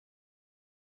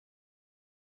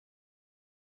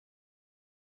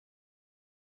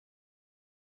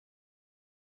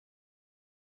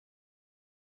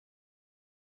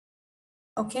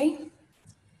Okay.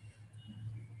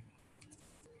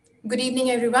 Good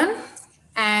evening, everyone,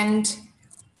 and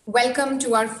welcome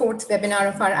to our fourth webinar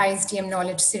of our ISDM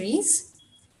knowledge series.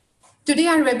 Today,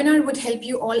 our webinar would help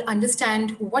you all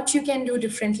understand what you can do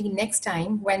differently next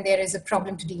time when there is a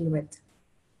problem to deal with.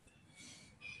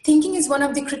 Thinking is one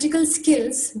of the critical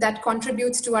skills that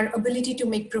contributes to our ability to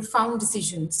make profound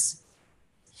decisions.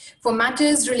 For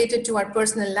matters related to our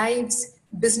personal lives,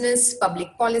 business,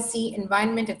 public policy,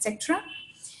 environment, etc.,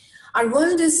 our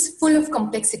world is full of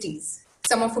complexities,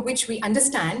 some of which we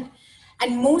understand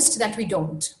and most that we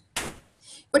don't.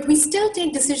 But we still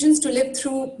take decisions to live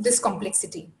through this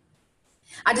complexity.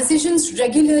 Our decisions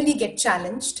regularly get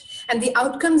challenged and the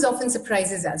outcomes often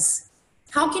surprises us.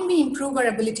 How can we improve our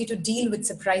ability to deal with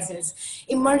surprises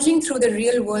emerging through the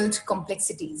real world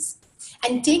complexities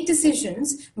and take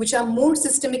decisions which are more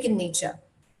systemic in nature?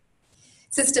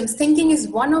 Systems thinking is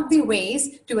one of the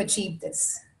ways to achieve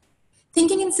this.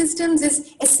 Thinking in systems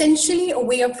is essentially a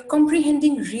way of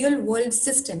comprehending real-world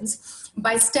systems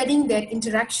by studying their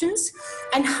interactions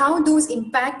and how those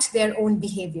impact their own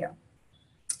behavior.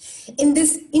 In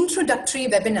this introductory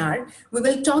webinar, we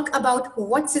will talk about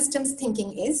what systems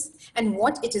thinking is and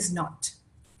what it is not.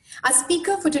 Our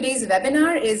speaker for today's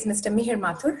webinar is Mr. Mihir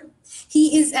Mathur.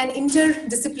 He is an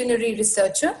interdisciplinary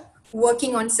researcher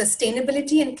working on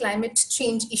sustainability and climate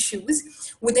change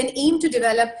issues with an aim to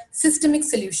develop systemic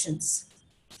solutions.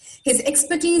 His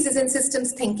expertise is in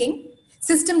systems thinking,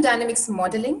 system dynamics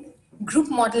modeling, group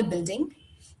model building,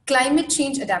 climate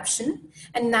change adaptation,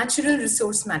 and natural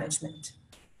resource management.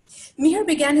 Mihir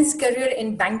began his career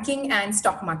in banking and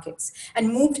stock markets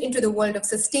and moved into the world of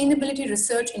sustainability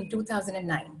research in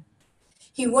 2009.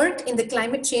 He worked in the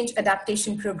climate change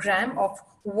adaptation program of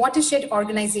Watershed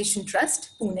Organization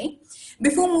Trust, Pune,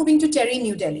 before moving to TERI,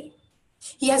 New Delhi.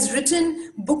 He has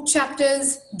written book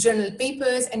chapters, journal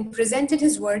papers, and presented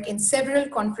his work in several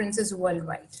conferences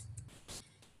worldwide.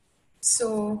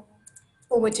 So,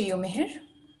 over to you, Mihir.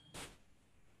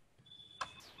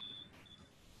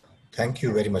 Thank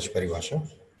you very much, Paribhasha.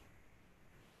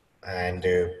 And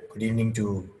good evening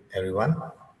to everyone.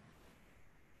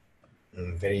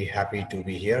 I'm very happy to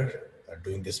be here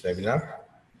doing this webinar,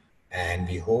 and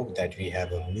we hope that we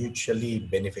have a mutually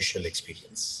beneficial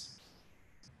experience.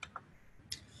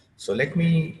 So let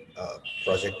me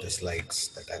project the slides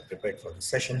that I've prepared for the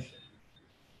session.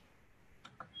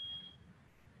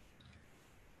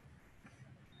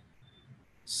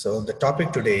 So the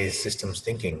topic today is systems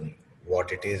thinking,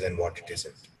 what it is and what it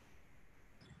isn't.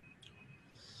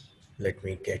 Let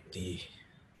me get the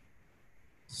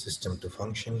system to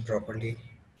function properly.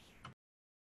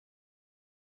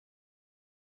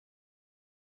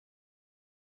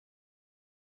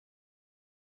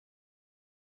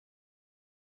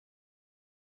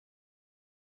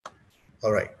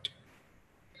 All right.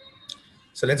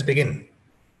 So let's begin.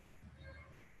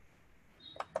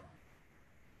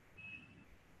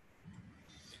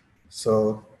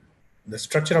 So the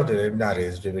structure of the webinar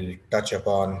is we will touch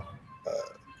upon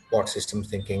what systems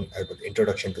thinking,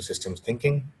 introduction to systems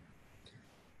thinking.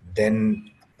 Then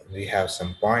we have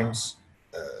some points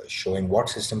showing what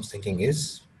systems thinking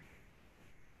is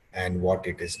and what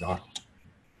it is not,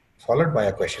 followed by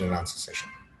a question and answer session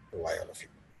by all of you.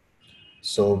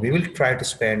 So we will try to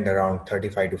spend around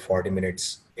 35 to 40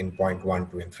 minutes in point 1,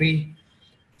 2, and 3,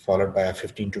 followed by a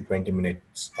 15 to 20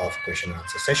 minutes of question and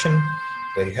answer session,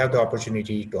 where you have the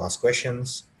opportunity to ask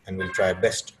questions, and we'll try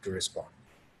best to respond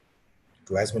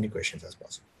to as many questions as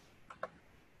possible.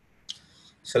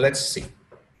 So let's see.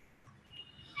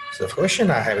 So the question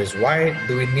I have is, why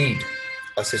do we need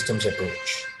a systems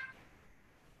approach?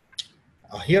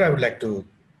 Here I would like to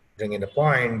bring in a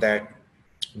point that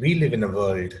we live in a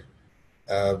world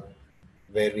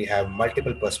where we have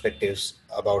multiple perspectives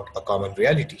about a common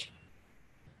reality.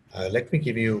 Let me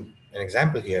give you an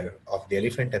example here of the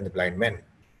elephant and the blind men.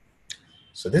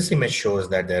 So this image shows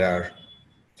that there are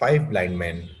 5 blind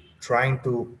men trying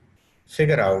to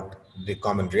figure out the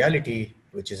common reality,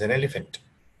 which is an elephant.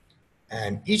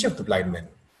 And each of the blind men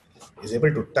is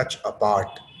able to touch a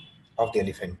part of the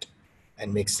elephant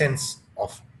and make sense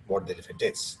of what the elephant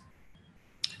is.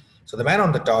 So the man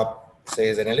on the top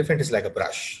says an elephant is like a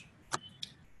brush.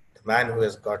 The man who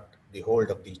has got the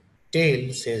hold of the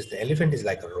tail says the elephant is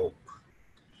like a rope.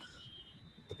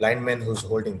 The blind man who's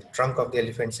holding the trunk of the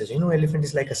elephant says, elephant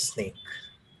is like a snake.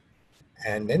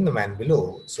 And then the man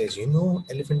below says,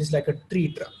 elephant is like a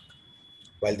tree trunk.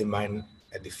 While the man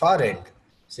at the far end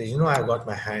says, I've got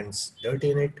my hands dirty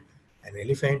in it, and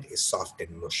elephant is soft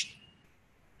and mushy.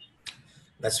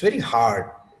 That's very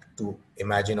hard to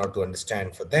imagine or to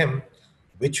understand for them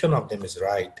which one of them is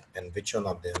right and which one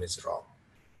of them is wrong.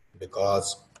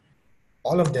 because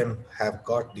all of them have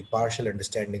got the partial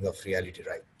understanding of reality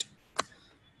right.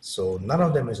 So none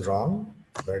of them is wrong,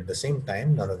 but at the same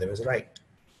time, none of them is right.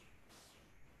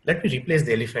 Let me replace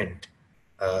the elephant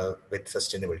with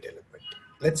sustainable development.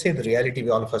 Let's say the reality we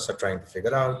all of us are trying to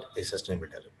figure out is sustainable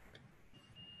development.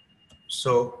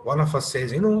 So one of us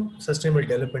says, sustainable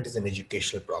development is an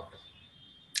educational problem.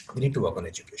 We need to work on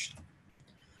education.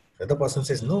 The other person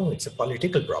says, no, it's a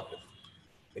political problem.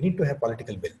 We need to have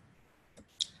political will.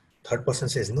 Third person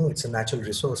says, no, it's a natural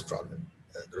resource problem.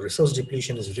 The resource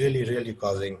depletion is really, really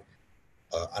causing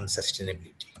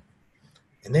unsustainability.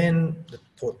 And then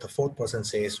the fourth person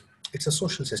says, it's a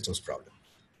social systems problem.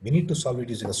 We need to solve it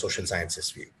using a social sciences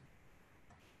view.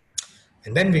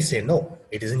 And then we say, no,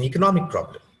 it is an economic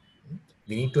problem.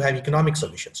 We need to have economic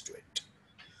solutions to it.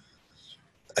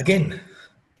 Again,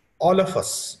 all of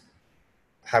us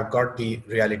have got the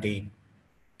reality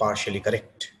partially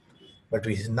correct, but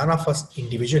none of us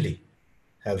individually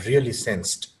have really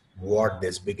sensed what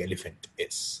this big elephant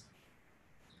is.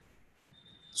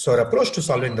 So our approach to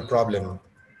solving the problem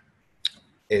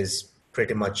is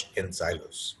pretty much in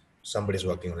silos. Somebody's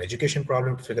working on education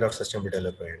problem to figure out sustainable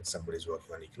development. Somebody's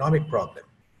working on economic problem.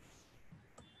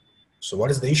 So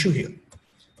what is the issue here?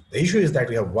 The issue is that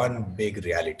we have one big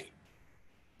reality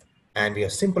and we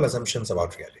have simple assumptions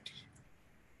about reality.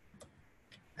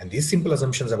 And these simple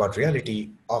assumptions about reality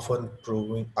are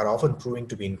often proving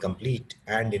to be incomplete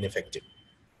and ineffective.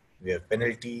 We have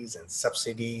penalties and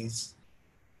subsidies,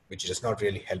 which does not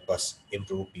really help us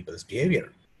improve people's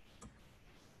behavior.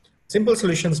 Simple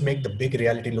solutions make the big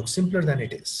reality look simpler than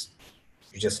it is.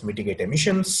 You just mitigate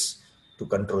emissions to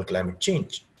control climate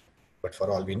change. But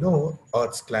for all we know,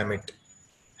 Earth's climate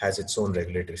has its own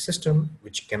regulatory system,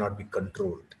 which cannot be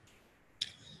controlled.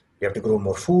 We have to grow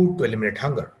more food to eliminate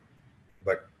hunger.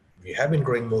 But we have been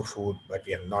growing more food, but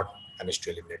we have not managed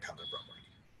to eliminate hunger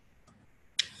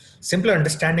properly. Simpler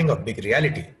understanding of big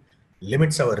reality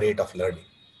limits our rate of learning.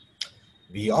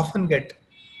 We often get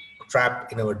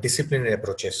trapped in our disciplinary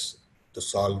approaches to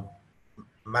solve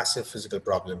massive physical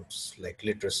problems like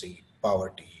literacy,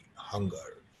 poverty,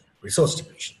 hunger, resource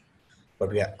depletion. But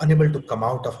we are unable to come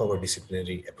out of our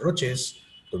disciplinary approaches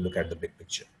to look at the big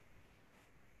picture.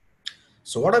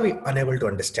 So what are we unable to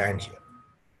understand here?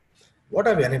 What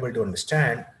are we unable to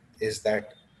understand is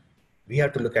that we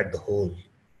have to look at the whole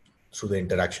through the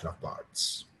interaction of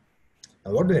parts.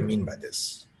 Now, what do I mean by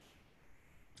this?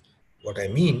 What I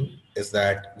mean is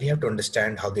that we have to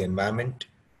understand how the environment,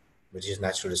 which is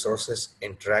natural resources,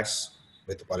 interacts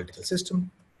with the political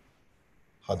system,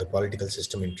 how the political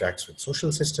system interacts with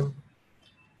social system,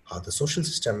 how the social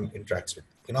system interacts with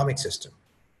economic system,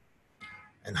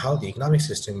 and how the economic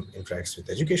system interacts with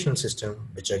the educational system,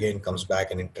 which again comes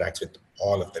back and interacts with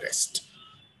all of the rest.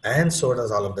 And so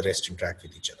does all of the rest interact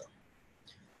with each other.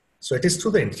 So it is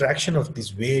through the interaction of these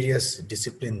various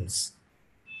disciplines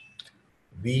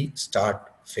we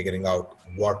start figuring out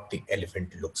what the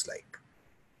elephant looks like.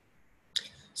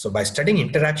 So by studying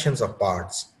interactions of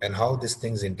parts and how these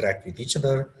things interact with each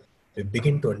other, we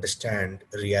begin to understand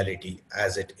reality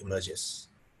as it emerges.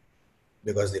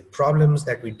 Because the problems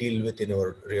that we deal with in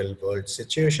our real world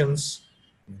situations,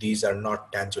 these are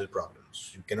not tangible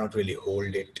problems. You cannot really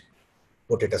hold it,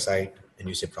 put it aside, and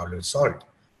you say problem is solved.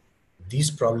 These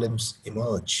problems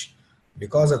emerge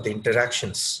because of the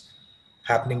interactions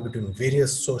happening between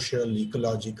various social,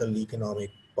 ecological,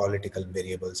 economic, political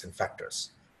variables and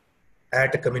factors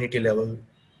at a community level,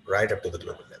 right up to the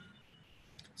global level.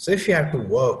 So if you have to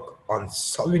work on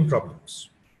solving problems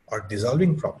or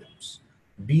dissolving problems,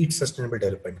 be it sustainable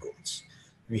development goals,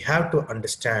 we have to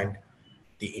understand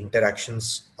the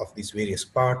interactions of these various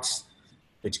parts,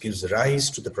 which gives rise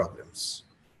to the problems.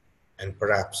 And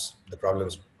perhaps the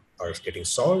problems are getting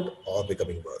solved or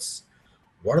becoming worse.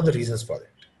 What are the reasons for that?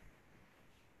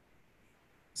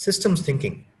 Systems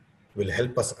thinking will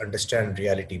help us understand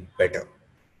reality better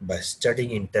by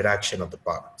studying interaction of the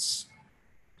parts.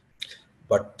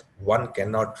 But one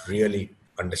cannot really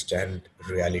understand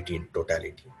reality in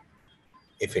totality.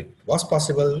 If it was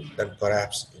possible, then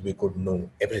perhaps we could know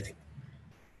everything.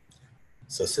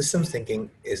 So systems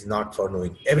thinking is not for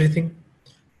knowing everything,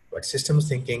 but systems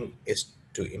thinking is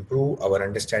to improve our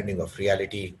understanding of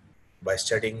reality by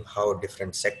studying how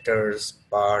different sectors,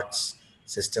 parts,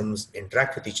 systems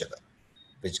interact with each other,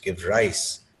 which give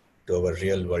rise to our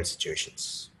real world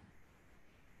situations.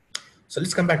 So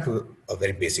let's come back to a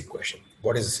very basic question.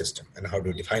 What is a system and how do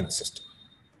you define the system?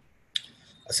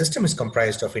 A system is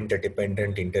comprised of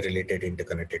interdependent, interrelated,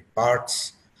 interconnected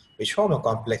parts which form a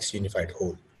complex unified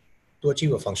whole to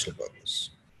achieve a functional purpose.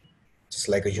 Just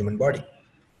like a human body.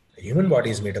 A human body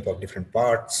is made up of different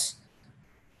parts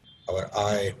our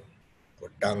eye,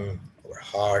 our tongue, our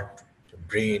heart, our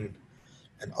brain,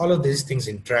 and all of these things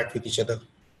interact with each other.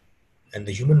 And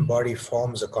the human body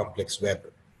forms a complex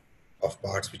web of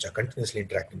parts which are continuously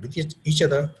interacting with each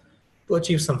other to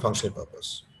achieve some functional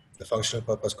purpose. The functional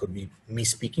purpose could be me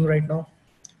speaking right now,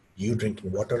 you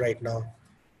drinking water right now,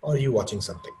 or you watching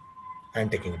something and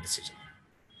taking a decision.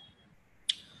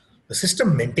 The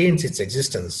system maintains its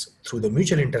existence through the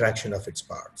mutual interaction of its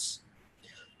parts.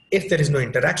 If there is no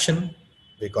interaction,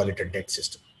 we call it a dead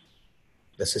system.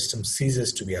 The system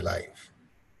ceases to be alive.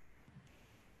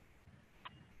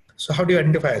 So how do you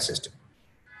identify a system?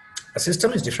 A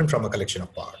system is different from a collection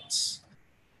of parts.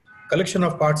 Collection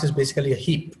of parts is basically a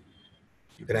heap.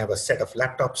 You can have a set of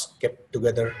laptops kept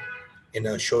together in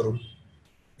a showroom.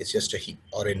 It's just a heap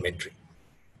or inventory.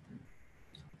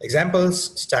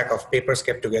 Examples: stack of papers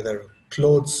kept together,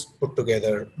 clothes put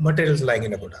together, materials lying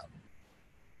in a godown.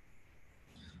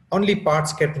 Only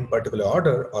parts kept in particular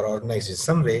order or organized in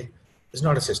some way is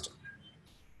not a system.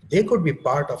 They could be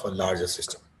part of a larger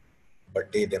system,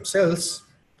 but they themselves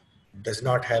does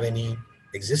not have any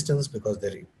existence because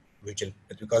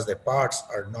because their parts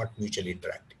are not mutually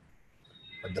interacting.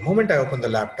 But the moment I open the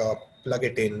laptop, plug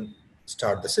it in,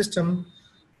 start the system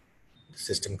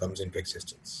comes into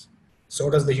existence. So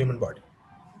does the human body,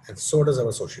 and so does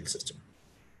our social system.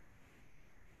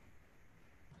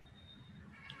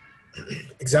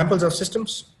 Examples of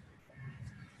systems: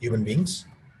 human beings,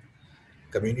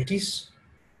 communities,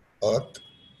 earth,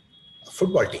 a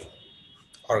football team,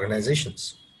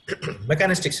 organizations,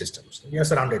 mechanistic systems. We are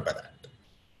surrounded by that.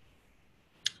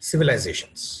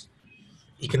 Civilizations,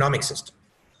 economic system.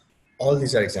 All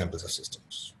these are examples of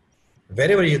systems.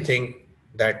 Wherever you think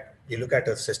that you look at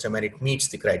a system and it meets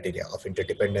the criteria of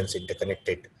interdependence,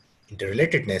 interconnected,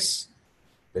 interrelatedness,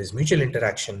 there is mutual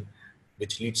interaction,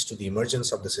 which leads to the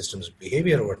emergence of the system's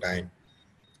behavior over time,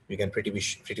 we can pretty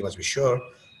much be sure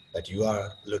that you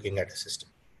are looking at a system.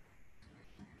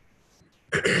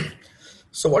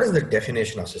 So what is the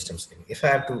definition of systems thinking? If I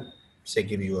have to say,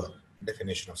 give you a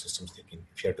definition of systems thinking,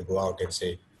 if you have to go out and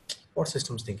say what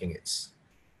systems thinking is,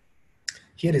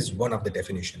 here is one of the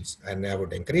definitions, and I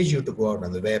would encourage you to go out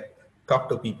on the web, talk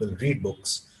to people, read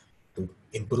books to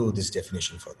improve this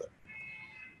definition further.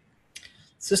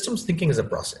 Systems thinking is a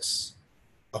process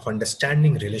of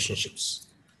understanding relationships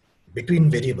between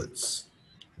variables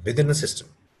within a system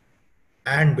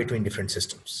and between different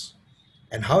systems,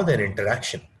 and how their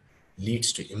interaction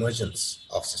leads to emergence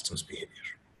of systems behavior.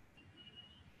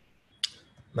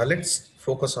 Now let's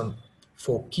focus on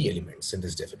 4 key elements in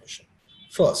this definition.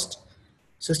 First,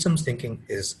 systems thinking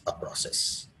is a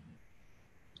process.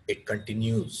 It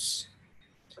continues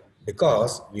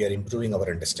because we are improving our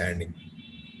understanding.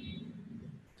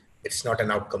 It's not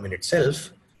an outcome in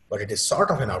itself, but it is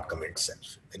sort of an outcome in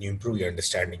itself. When you improve your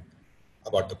understanding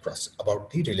about the process, about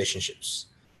the relationships,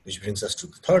 which brings us to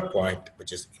the third point,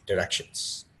 which is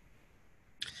interactions.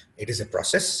 It is a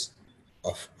process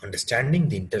of understanding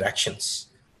the interactions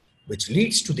which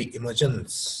leads to the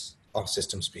emergence of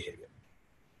systems behavior.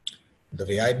 The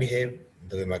way I behave,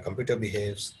 the way my computer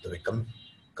behaves, the way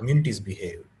communities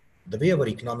behave, the way our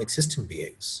economic system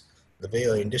behaves, the way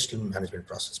our industrial management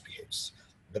process behaves,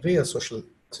 the way our social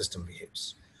system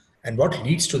behaves, and what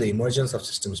leads to the emergence of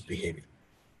systems behavior,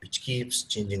 which keeps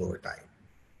changing over time.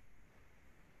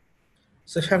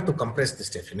 So if I have to compress this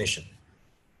definition,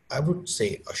 I would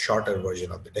say a shorter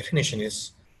version of the definition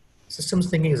is systems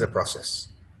thinking is a process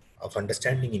of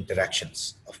understanding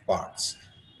interactions of parts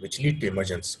which lead to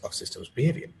emergence of systems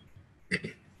behavior.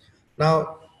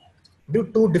 Now,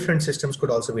 two different systems could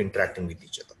also be interacting with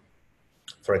each other.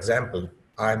 For example,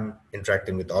 I'm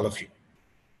interacting with all of you,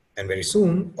 and very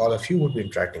soon all of you would be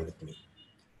interacting with me.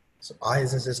 So I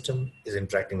as a system is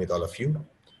interacting with all of you,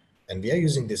 and we are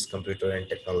using this computer and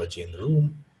technology in the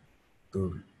room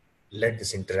to let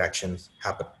these interactions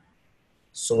happen.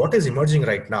 So what is emerging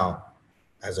right now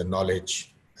as a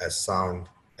knowledge, as sound,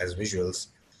 as visuals,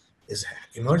 is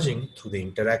emerging through the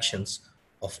interactions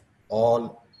of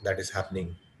all that is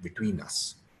happening between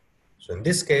us. So in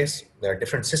this case, there are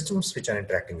different systems which are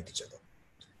interacting with each other.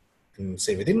 And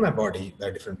say within my body, there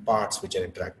are different parts which are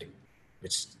interacting,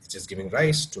 which is giving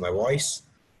rise to my voice,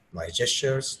 my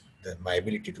gestures, my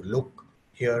ability to look,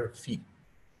 hear, feel.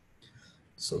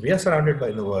 So we are surrounded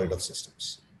by the world of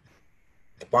systems.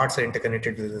 The parts are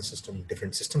interconnected within the system,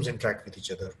 different systems interact with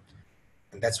each other,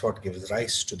 and that's what gives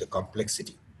rise to the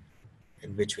complexity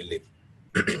in which we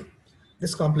live.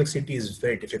 This complexity is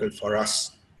very difficult for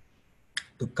us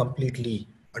to completely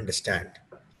understand.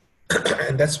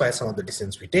 And that's why some of the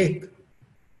decisions we take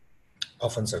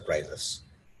often surprise us.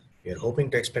 We are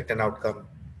hoping to expect an outcome,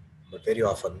 but very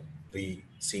often we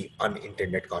see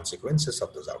unintended consequences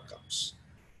of those outcomes.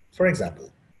 For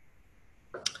example,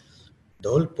 the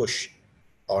whole push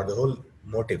or the whole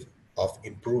motive of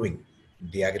improving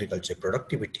the agriculture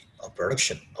productivity or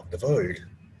production of the world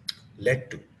led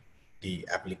to the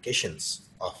applications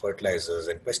of fertilizers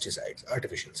and pesticides,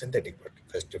 artificial synthetic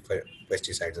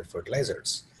pesticides and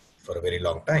fertilizers for a very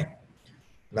long time.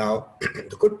 Now,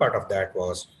 the good part of that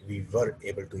was we were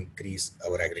able to increase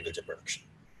our agriculture production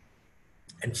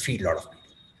and feed a lot of people.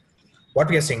 What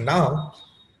we are seeing now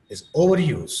is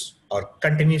overuse or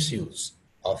continuous use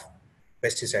of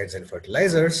pesticides and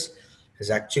fertilizers is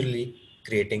actually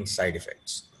creating side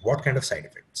effects. What kind of side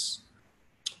effects?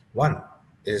 One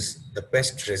is the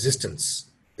pest resistance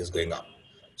is going up.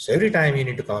 So every time you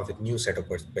need to come up with new set of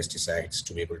pesticides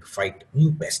to be able to fight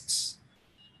new pests.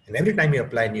 And every time you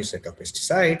apply a new set of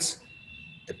pesticides,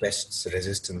 the pest's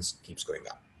resistance keeps going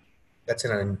up. That's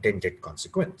an unintended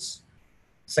consequence.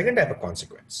 Second type of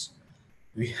consequence,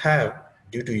 we have,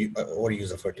 due to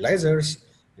overuse of fertilizers,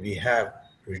 we have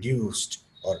reduced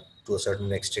or to a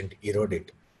certain extent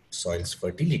eroded soil's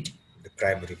fertility, the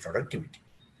primary productivity.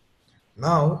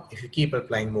 Now, if you keep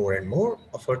applying more and more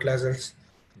of fertilizers,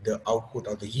 the output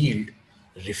or the yield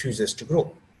refuses to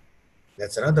grow.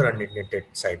 That's another unintended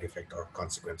side effect or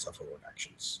consequence of our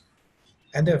actions.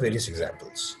 And there are various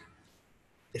examples.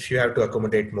 If you have to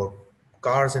accommodate more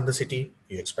cars in the city,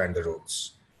 you expand the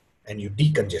roads and you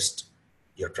decongest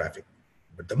your traffic.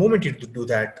 But the moment you do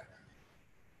that,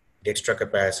 the extra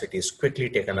capacity is quickly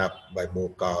taken up by more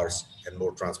cars and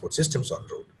more transport systems on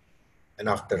road. And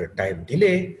after a time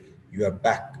delay, you are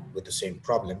back with the same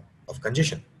problem of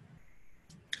congestion.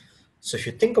 So if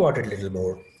you think about it a little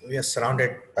more, we are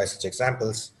surrounded by such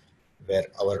examples where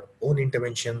our own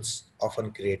interventions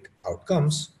often create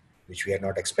outcomes which we had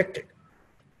not expected.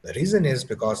 The reason is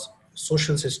because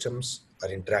social systems are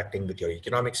interacting with your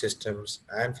economic systems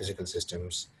and physical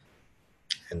systems,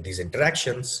 and these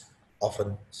interactions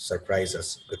often surprise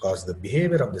us because the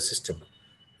behavior of the system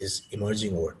is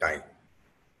emerging over time.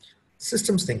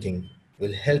 Systems thinking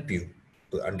will help you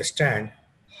to understand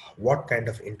what kind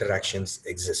of interactions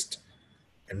exist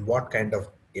and what kind of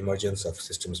emergence of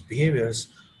systems behaviors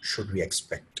should we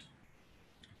expect.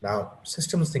 Now,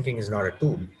 systems thinking is not a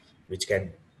tool which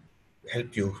can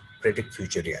help you predict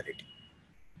future reality,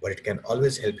 but it can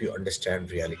always help you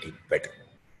understand reality better.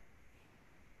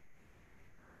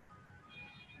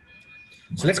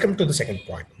 So let's come to the second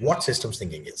point, what systems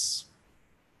thinking is.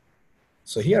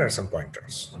 So here are some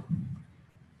pointers.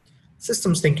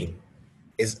 Systems thinking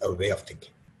is a way of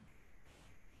thinking.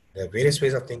 There are various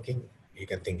ways of thinking. You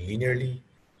can think linearly,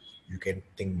 you can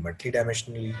think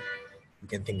multidimensionally, you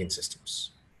can think in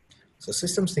systems. So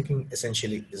systems thinking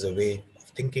essentially is a way of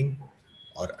thinking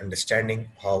or understanding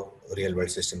how real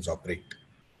world systems operate.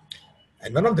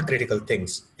 And one of the critical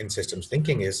things in systems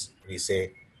thinking is we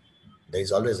say there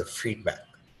is always a feedback.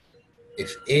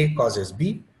 If A causes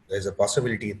B, there is a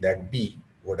possibility that B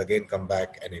would again come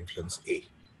back and influence A.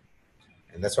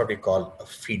 And that's what we call a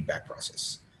feedback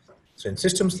process. So in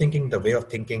systems thinking, the way of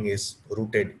thinking is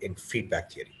rooted in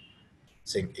feedback theory.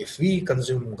 Saying if we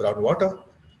consume groundwater,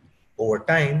 over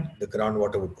time, the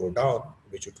groundwater would go down,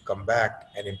 which would come back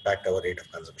and impact our rate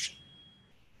of consumption.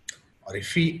 Or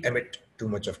if we emit too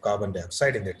much of carbon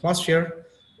dioxide in the atmosphere,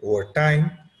 over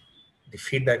time, the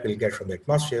feedback we'll get from the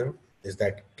atmosphere is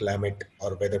that climate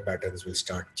or weather patterns will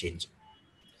start changing.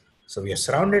 So we are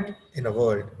surrounded in a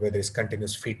world where there is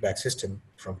continuous feedback system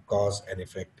from cause and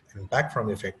effect and back from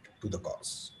effect to the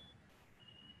cause.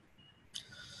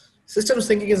 Systems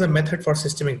thinking is a method for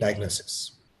systemic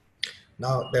diagnosis.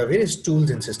 Now, there are various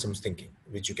tools in systems thinking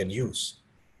which you can use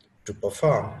to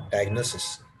perform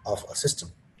diagnosis of a system.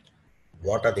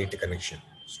 What are the interconnections?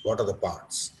 What are the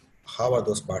parts? How are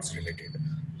those parts related?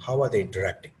 How are they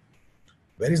interacting?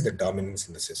 Where is the dominance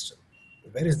in the system?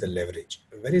 Where is the leverage?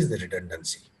 Where is the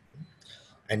redundancy?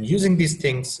 And using these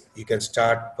things, you can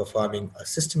start performing a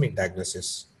systemic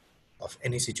diagnosis of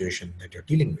any situation that you're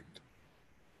dealing with,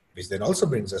 which then also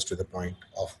brings us to the point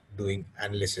of doing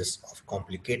analysis of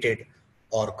complicated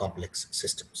or complex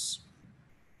systems.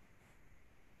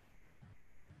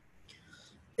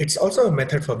 It's also a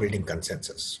method for building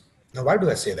consensus. Now, why do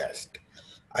I say that?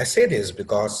 I say this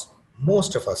because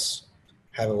most of us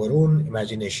have our own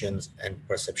imaginations and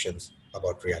perceptions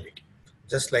about reality,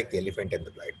 just like the elephant and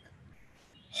the blind man.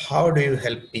 How do you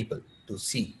help people to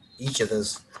see each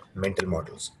other's mental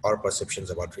models or perceptions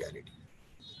about reality?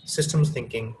 Systems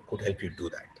thinking could help you do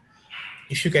that.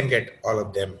 If you can get all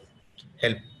of them,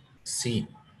 help see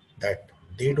that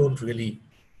they don't really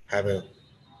have a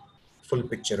full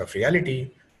picture of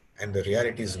reality and the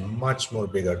reality is much more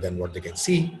bigger than what they can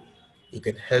see, you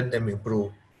can help them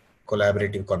improve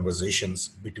collaborative conversations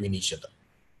between each other.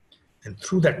 And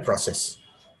through that process,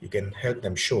 you can help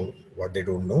them show what they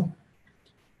don't know,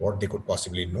 what they could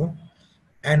possibly know,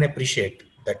 and appreciate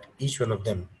that each one of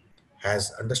them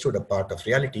has understood a part of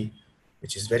reality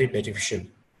which is very beneficial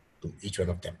to each one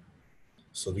of them.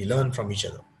 So we learn from each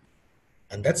other.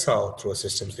 And that's how, through a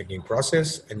systems thinking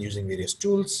process and using various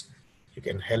tools, you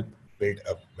can help build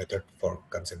a method for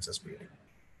consensus building.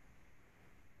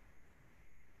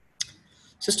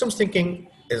 Systems thinking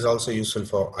is also useful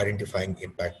for identifying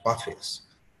impact pathways.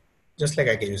 Just like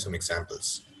I gave you some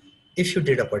examples. If you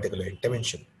did a particular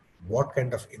intervention, what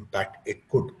kind of impact it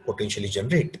could potentially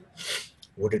generate?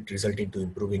 Would it result into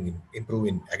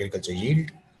improving agriculture yield?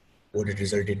 Would it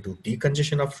result into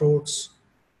decongestion of roads?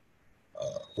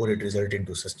 Would it result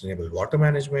into sustainable water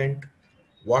management?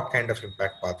 What kind of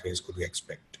impact pathways could we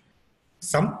expect?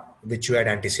 Some which you had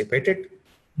anticipated,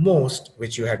 most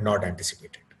which you had not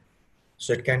anticipated.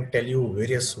 So it can tell you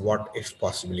various what if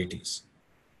possibilities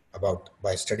about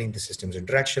by studying the system's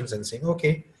interactions and saying,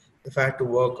 okay, if I had to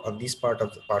work on these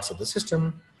parts of the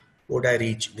system, would I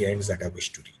reach the ends that I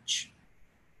wish to reach?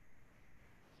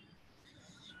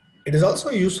 It is also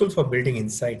useful for building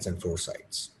insights and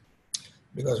foresights,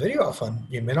 because very often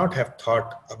you may not have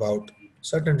thought about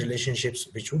certain relationships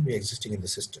which would be existing in the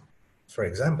system. For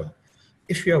example,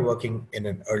 if you are working in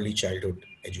an early childhood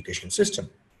education system,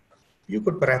 you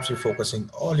could perhaps be focusing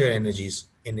all your energies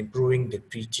in improving the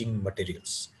teaching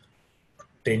materials,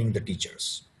 training the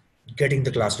teachers, getting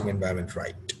the classroom environment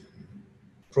right,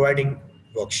 providing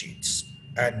worksheets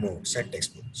and notes and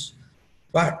textbooks.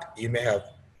 But you may have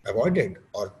avoided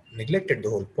or neglected the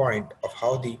whole point of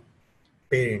how the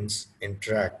parents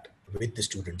interact with the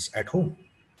students at home.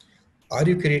 Are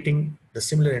you creating the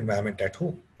similar environment at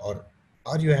home, or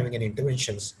are you having any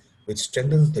interventions which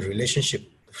strengthens the relationship,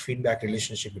 the feedback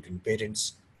relationship between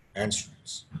parents and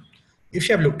students? If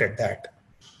you have looked at that,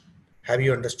 have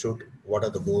you understood what are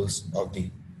the goals of the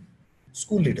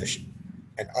school leadership?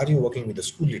 And are you working with the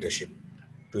school leadership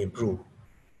to improve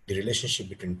the relationship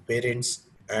between parents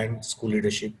and school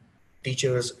leadership,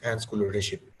 teachers and school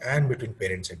leadership, and between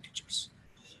parents and teachers?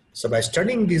 So by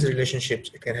studying these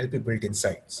relationships, it can help you build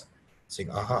insights,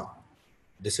 saying, aha,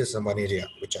 this is one area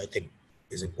which I think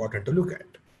is important to look at.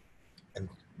 And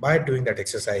by doing that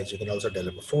exercise, you can also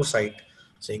develop a foresight,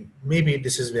 saying, maybe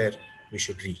this is where we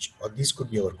should reach, or these could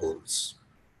be our goals.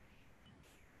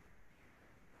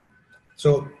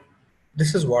 So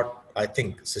this is what I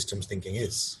think systems thinking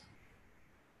is.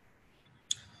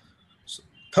 So,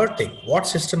 third thing, what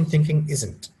system thinking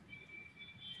isn't?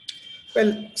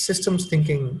 Well, systems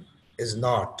thinking is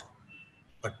not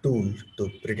a tool to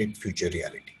predict future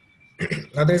reality.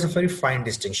 Now, there's a very fine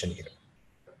distinction here.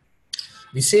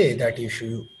 We say that if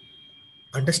you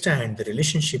understand the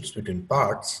relationships between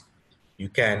parts, you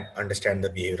can understand the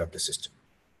behavior of the system.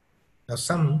 Now,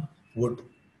 some would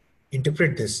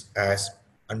interpret this as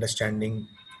understanding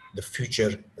the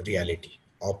future reality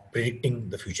or predicting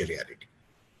the future reality.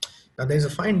 Now, there's a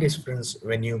fine difference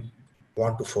when you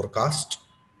want to forecast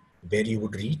where you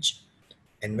would reach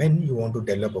and when you want to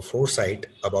develop a foresight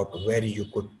about where you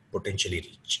could potentially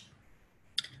reach.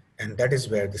 And that is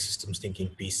where the systems thinking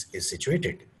piece is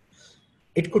situated.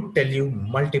 It could tell you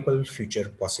multiple future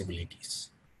possibilities.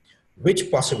 Which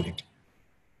possibility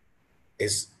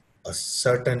is a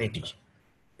certainty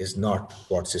is not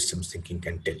what systems thinking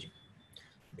can tell you,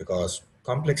 because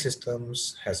complex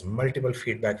systems has multiple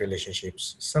feedback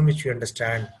relationships, some which we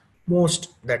understand, most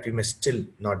that we may still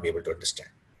not be able to understand.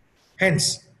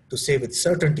 Hence, to say with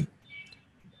certainty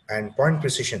and point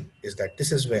precision is that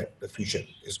this is where the future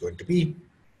is going to be,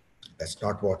 that's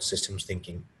not what systems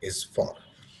thinking is for.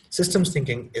 Systems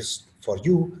thinking is for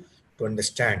you to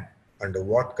understand under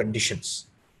what conditions,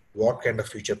 what kind of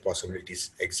future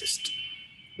possibilities exist.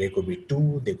 There could be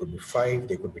 2, there could be 5,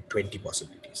 there could be 20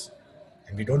 possibilities.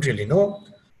 And we don't really know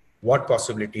what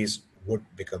possibilities would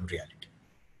become reality.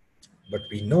 But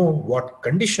we know what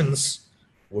conditions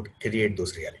would create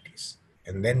those realities.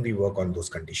 And then we work on those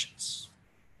conditions.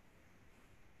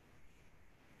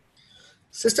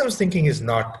 Systems thinking is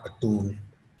not a tool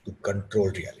to control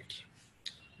reality.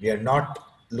 We are not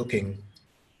looking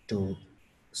to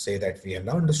say that we have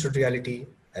now understood reality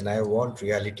and I want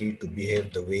reality to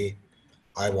behave the way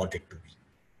I want it to be.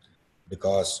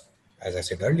 Because, as I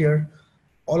said earlier,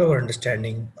 all our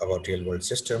understanding about real world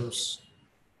systems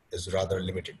is rather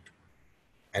limited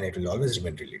and it will always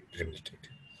remain limited.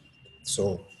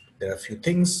 So there are a few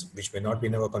things which may not be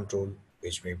in our control,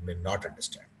 which we may not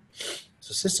understand.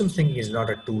 So systems thinking is not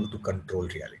a tool to control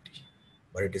reality,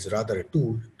 but it is rather a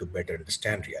tool to better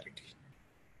understand reality.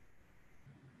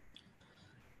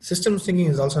 Systems thinking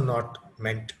is also not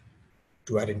meant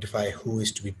to identify who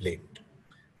is to be blamed.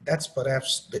 That's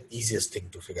perhaps the easiest thing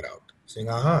to figure out. Saying,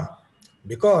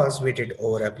 because we did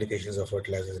over applications of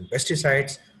fertilizers and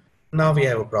pesticides, now we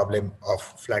have a problem of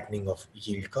flattening of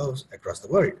yield curves across the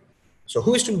world. So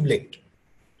who is to be blamed?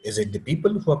 Is it the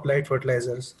people who applied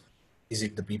fertilizers? Is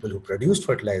it the people who produced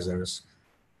fertilizers?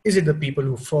 Is it the people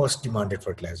who first demanded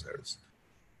fertilizers?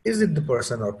 Is it the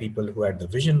person or people who had the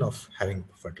vision of having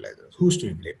fertilizers? Who's to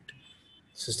be blamed?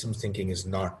 Systems thinking is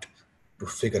not to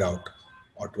figure out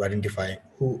or to identify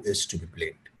who is to be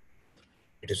blamed.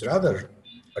 It is rather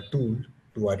a tool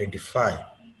to identify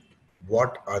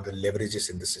what are the leverages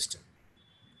in the system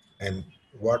and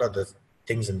what are the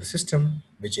things in the system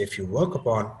which, if you work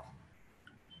upon,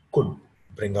 could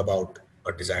bring about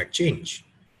a desired change.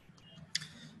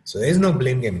 So there is no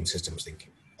blame game in systems thinking,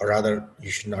 or rather,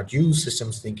 you should not use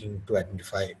systems thinking to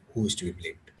identify who is to be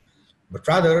blamed, but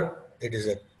rather it is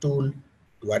a tool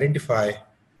to identify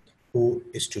who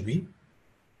is to be,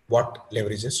 what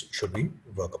leverages should we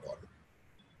work upon.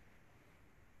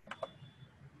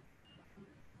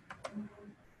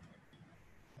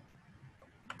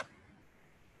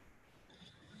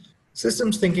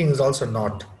 Systems thinking is also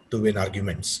not to win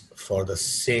arguments for the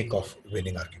sake of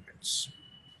winning arguments.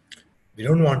 We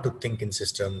don't want to think in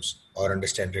systems or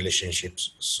understand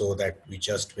relationships so that we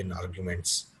just win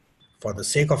arguments for the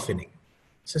sake of winning.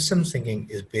 Systems thinking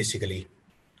is basically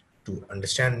to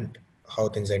understand how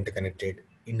things are interconnected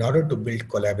in order to build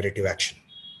collaborative action.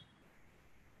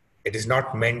 It is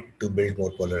not meant to build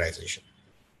more polarization.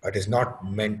 It is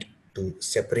not meant to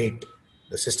separate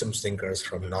the systems thinkers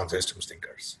from non-systems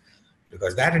thinkers,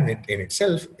 because that in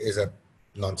itself is a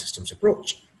non-systems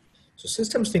approach. So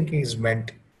systems thinking is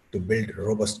meant to build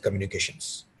robust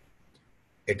communications.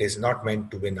 It is not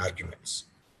meant to win arguments.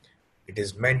 It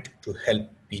is meant to help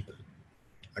people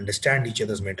understand each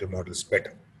other's mental models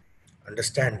better,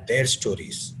 understand their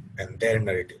stories and their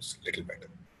narratives a little better.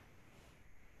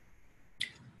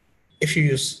 If you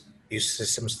use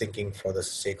systems thinking for the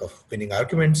sake of winning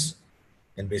arguments,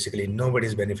 then basically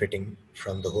nobody's benefiting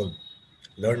from the whole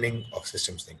learning of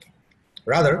systems thinking.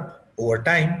 Rather, over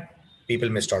time, people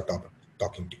may start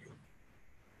talking to you.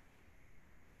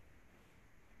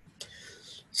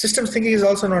 Systems thinking is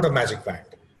also not a magic wand.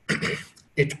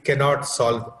 It cannot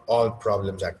solve all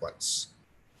problems at once.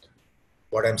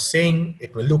 What I'm saying,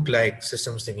 it will look like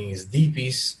systems thinking is the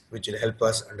piece which will help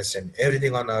us understand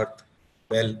everything on earth.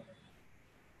 Well,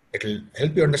 it will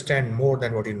help you understand more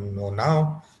than what you know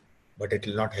now, but it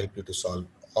will not help you to solve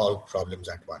all problems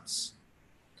at once.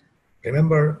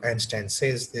 Remember, Einstein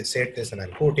said this, and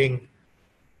I'm quoting,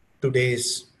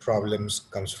 today's problems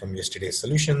comes from yesterday's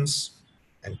solutions,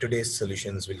 and today's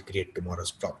solutions will create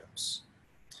tomorrow's problems.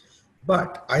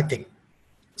 But I think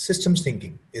systems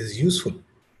thinking is useful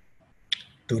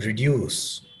to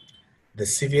reduce the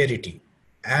severity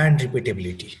and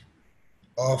repeatability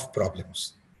of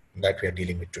problems that we are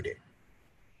dealing with today.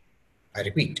 I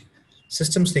repeat,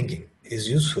 systems thinking is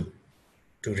useful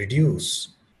to reduce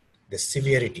the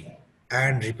severity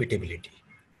and repeatability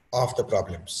of the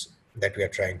problems that we are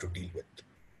trying to deal with.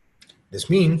 This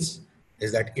means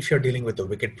is that if you're dealing with a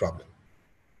wicked problem,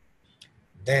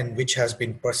 then which has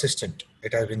been persistent,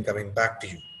 it has been coming back to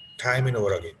you time and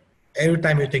over again. Every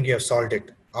time you think you have solved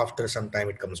it, after some time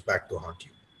it comes back to haunt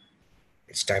you.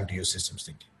 It's time to use systems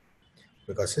thinking,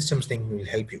 because systems thinking will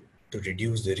help you to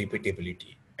reduce the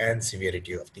repeatability and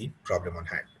severity of the problem on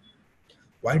hand.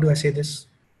 Why do I say this?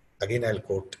 Again, I'll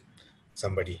quote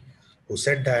somebody who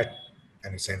said that,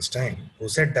 and it's Einstein, who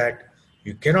said that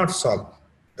you cannot solve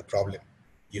the problem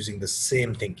using the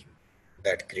same thinking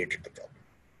that created the problem.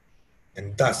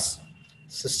 And thus,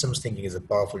 systems thinking is a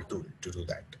powerful tool to do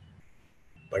that.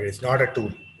 But it's not a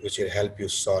tool which will help you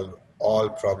solve all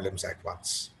problems at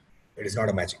once. It is not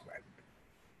a magic wand.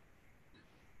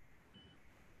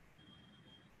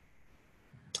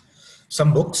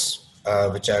 Some books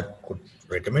which I could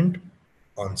recommend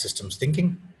on systems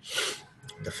thinking: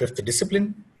 The Fifth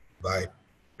Discipline by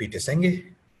Peter Senge,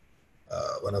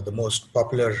 one of the most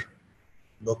popular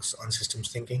books on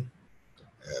systems thinking,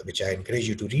 which I encourage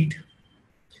you to read.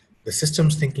 The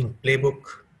Systems Thinking Playbook,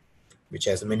 which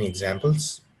has many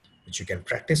examples which you can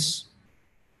practice.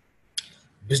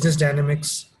 Business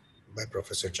Dynamics by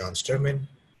Professor John Sterman.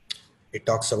 It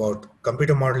talks about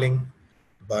computer modeling,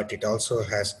 but it also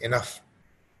has enough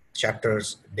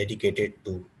chapters dedicated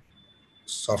to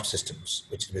soft systems,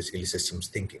 which is basically systems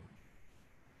thinking.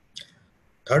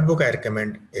 Third book I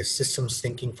recommend is Systems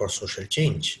Thinking for Social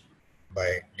Change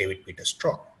by David Peter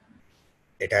Straub.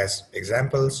 It has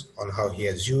examples on how he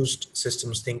has used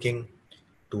systems thinking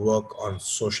to work on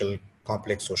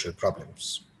complex social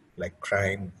problems. like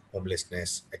crime,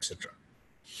 homelessness, etc.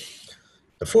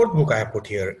 The fourth book I have put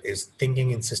here is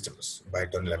Thinking in Systems by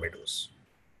Donella Meadows.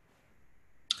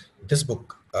 This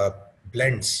book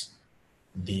blends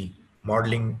the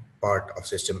modeling part of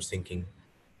systems thinking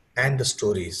and the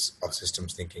stories of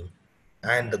systems thinking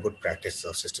and the good practice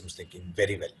of systems thinking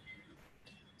very well.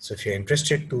 So if you're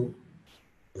interested to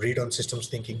read on systems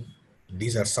thinking,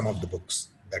 these are some of the books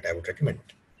that I would recommend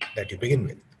that you begin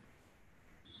with.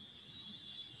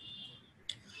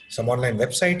 Some online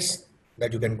websites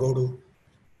that you can go to,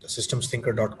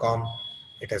 systemsthinker.com.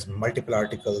 It has multiple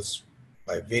articles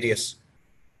by various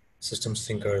systems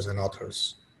thinkers and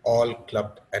authors, all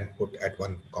clubbed and put at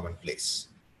one common place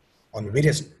on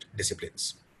various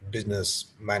disciplines: business,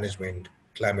 management,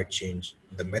 climate change,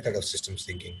 the method of systems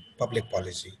thinking, public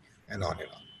policy, and on and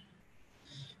on.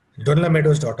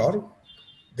 donelameadows.org.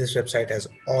 This website has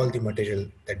all the material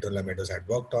that Donella Meadows had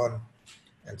worked on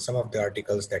and some of the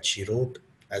articles that she wrote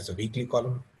as a weekly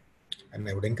column. And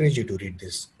I would encourage you to read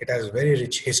this. It has very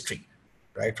rich history,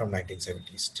 right from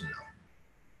 1970s till now.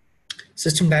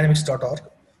 Systemdynamics.org.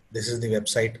 This is the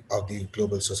website of the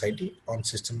Global Society on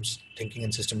Systems Thinking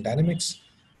and System Dynamics,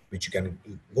 which you can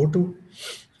go to,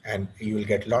 and you will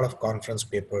get a lot of conference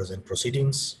papers and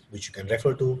proceedings, which you can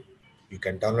refer to. You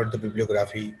can download the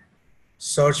bibliography,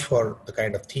 search for the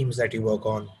kind of themes that you work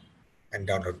on, and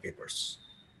download papers.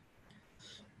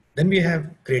 Then we have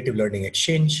Creative Learning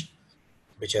Exchange,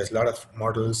 which has a lot of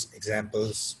models,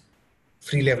 examples,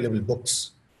 freely available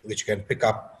books, which you can pick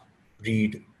up,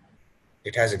 read.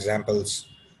 It has examples,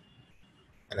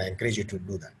 and I encourage you to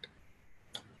do that.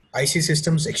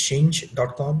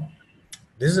 icsystemsexchange.com.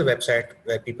 This is a website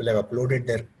where people have uploaded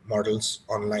their models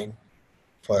online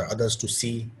for others to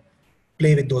see,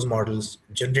 play with those models,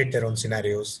 generate their own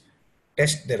scenarios,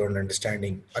 test their own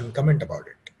understanding, and comment about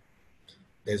it.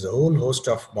 There's a whole host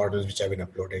of models which have been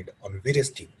uploaded on various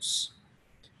themes.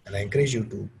 And I encourage you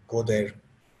to go there,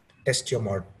 test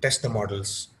the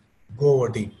models, go over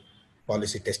the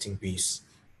policy testing piece,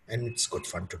 and it's good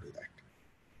fun to do that.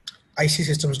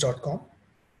 icsystems.com.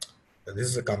 This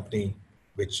is a company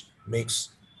which makes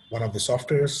one of the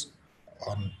softwares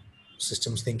on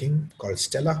systems thinking called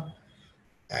Stella.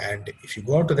 And if you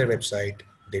go out to their website,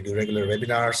 they do regular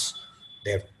webinars,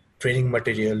 they have training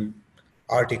material,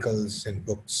 articles, and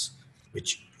books,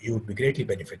 which you would be greatly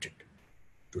benefited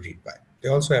to read by. They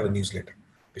also have a newsletter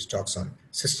which talks on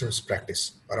systems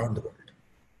practice around the world.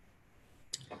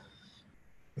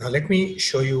 Now let me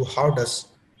show you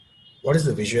what is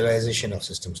the visualization of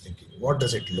systems thinking? What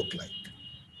does it look like?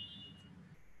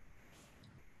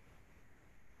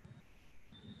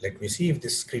 Let me see if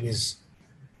this screen is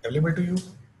available to you.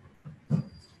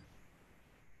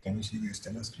 Can you see the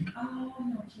Stella screen?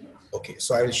 Not yet. Okay,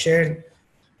 so I will share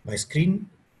my screen.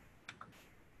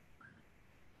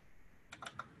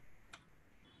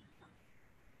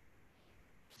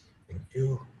 Thank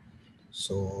you.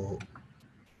 So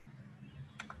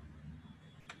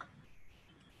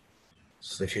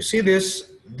if you see this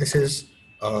is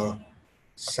a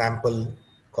sample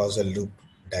causal loop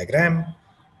diagram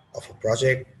of a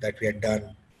project that we had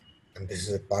done. And this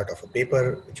is a part of a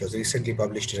paper which was recently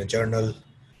published in a journal,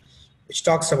 which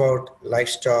talks about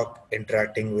livestock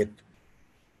interacting with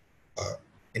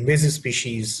invasive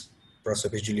species,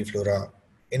 Prosopis juliflora,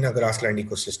 in a grassland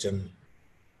ecosystem,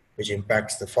 which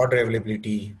impacts the fodder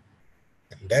availability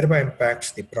and thereby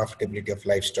impacts the profitability of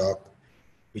livestock,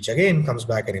 which again comes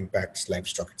back and impacts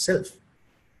livestock itself.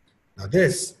 Now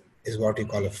this is what we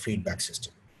call a feedback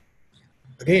system.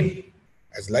 Again,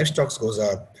 as livestock goes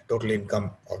up, the total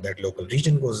income of that local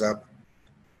region goes up,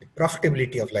 the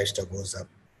profitability of livestock goes up,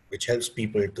 which helps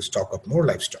people to stock up more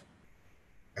livestock.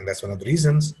 And that's one of the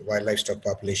reasons why livestock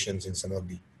populations in some of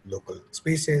the local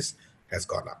spaces has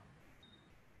gone up.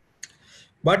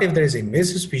 But if there is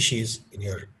invasive species in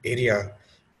your area,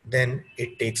 then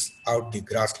it takes out the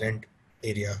grassland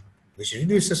area, which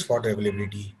reduces fodder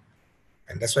availability.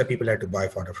 And that's why people have to buy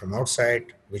fodder from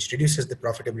outside, which reduces the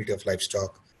profitability of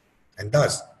livestock. And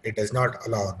thus, it does not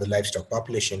allow the livestock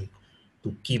population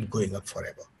to keep going up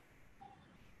forever.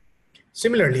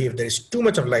 Similarly, if there is too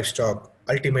much of livestock,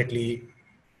 ultimately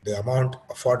the amount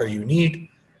of fodder you need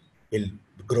will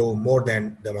grow more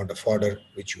than the amount of fodder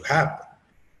which you have.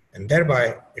 And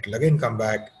thereby, it will again come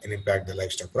back and impact the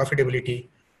livestock profitability.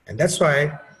 And that's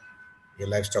why your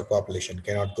livestock population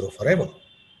cannot grow forever.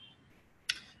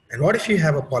 And what if you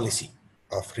have a policy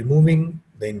of removing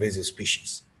the invasive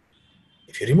species?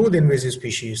 If you remove the invasive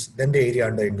species, then the area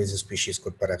under invasive species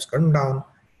could perhaps come down,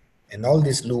 and all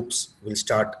these loops will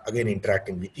start again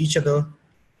interacting with each other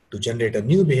to generate a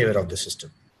new behavior of the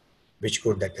system, which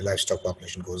could that the livestock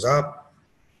population goes up,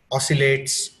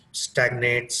 oscillates,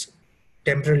 stagnates,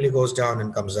 temporarily goes down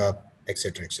and comes up,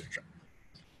 etc., etc.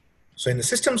 So in the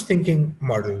systems thinking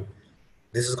model,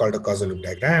 this is called a causal loop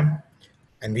diagram.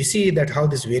 And we see that how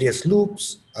these various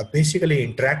loops are basically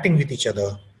interacting with each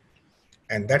other.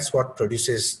 And that's what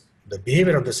produces the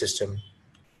behavior of the system.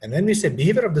 And when we say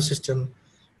behavior of the system,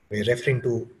 we're referring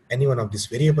to any one of these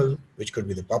variables, which could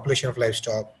be the population of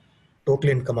livestock, total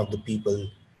income of the people,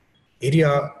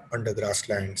 area under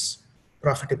grasslands,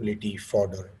 profitability,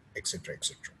 fodder, etc.,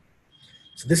 etc.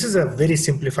 So this is a very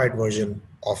simplified version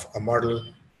of a model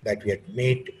that we had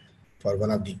made for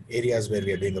one of the areas where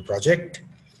we are doing a project,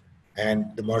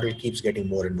 and the model keeps getting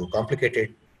more and more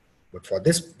complicated. But for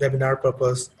this webinar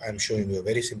purpose, I'm showing you a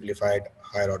very simplified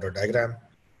higher order diagram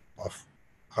of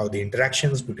how the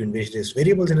interactions between various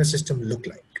variables in a system look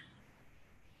like.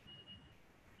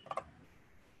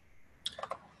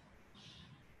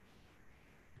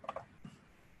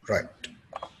 Right.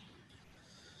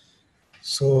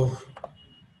 So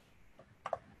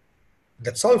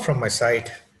that's all from my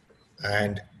side,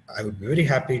 and I would be very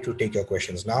happy to take your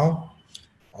questions now,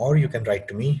 or you can write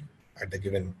to me at the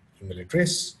given email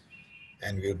address,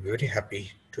 and we would be very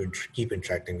happy to keep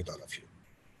interacting with all of you.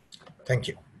 Thank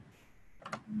you.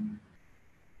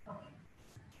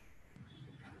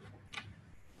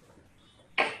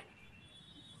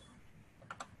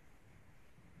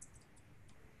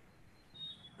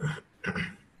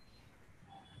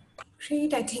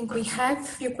 Great. I think we have a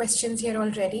few questions here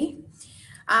already.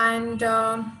 And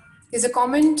there's a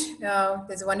comment.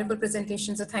 There's a wonderful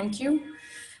presentation, so thank you.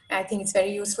 I think it's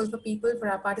very useful for people, for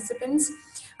our participants.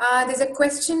 There's a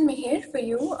question, Mihir, for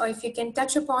you. If you can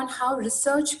touch upon how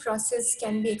research process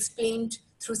can be explained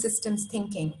through systems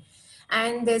thinking.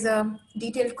 And there's a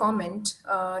detailed comment.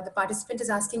 The participant is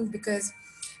asking because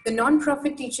the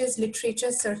nonprofit teaches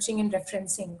literature searching and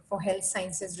referencing for health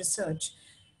sciences research,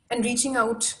 and reaching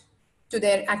out to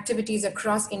their activities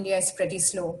across India is pretty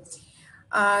slow.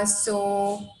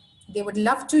 So they would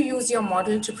love to use your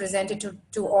model to present it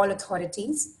to all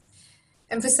authorities,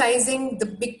 emphasizing the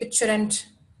big picture and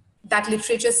that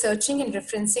literature searching and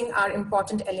referencing are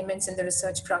important elements in the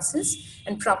research process,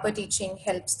 and proper teaching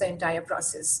helps the entire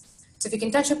process. So if you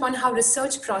can touch upon how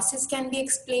research process can be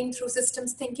explained through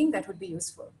systems thinking, that would be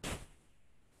useful.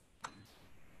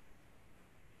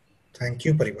 Thank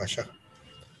you, Paribhasha.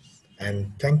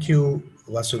 And thank you,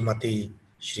 Vasumati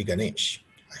Shri Ganesh.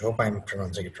 I hope I'm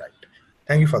pronouncing it right.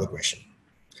 Thank you for the question.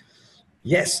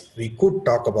 Yes, we could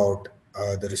talk about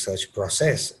the research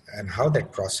process and how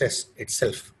that process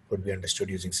itself could be understood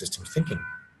using systems thinking,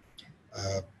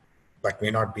 but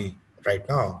may not be right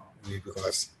now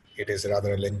because it is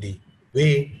rather a lengthy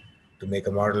way to make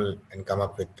a model and come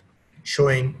up with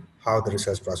showing how the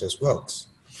research process works.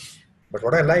 But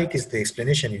what I like is the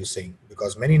explanation you're saying,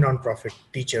 because many nonprofit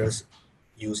teachers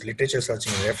use literature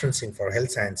searching and referencing for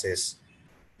health sciences,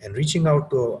 and reaching out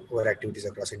to our activities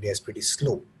across India is pretty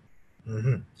slow.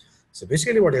 So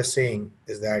basically what you're saying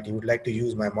is that you would like to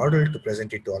use my model to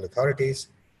present it to all authorities,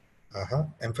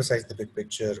 emphasize the big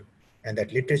picture, and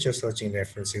that literature searching and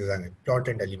referencing are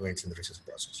important elements in the research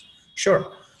process.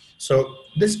 Sure. So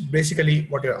this basically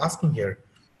what you're asking here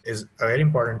is a very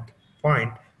important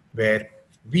point where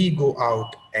we go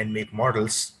out and make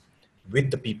models with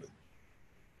the people.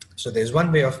 So there's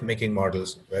one way of making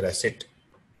models where I sit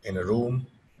in a room,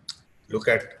 look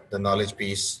at the knowledge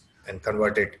piece and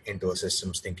convert it into a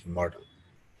systems thinking model.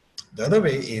 The other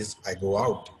way is I go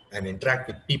out and interact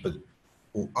with people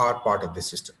who are part of the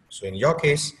system. So in your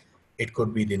case, it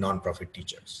could be the nonprofit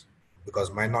teachers,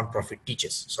 because my nonprofit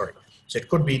teaches, sorry. So it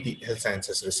could be the health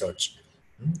sciences research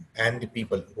and the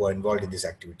people who are involved in these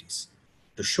activities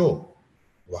to show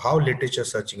how literature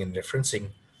searching and referencing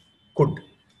could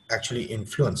actually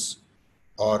influence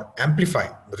or amplify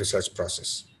the research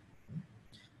process.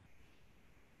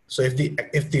 So if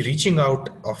the reaching out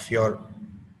of your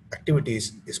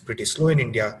activities is pretty slow in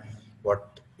India,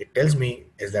 what it tells me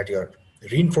is that your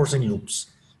reinforcing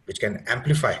loops, which can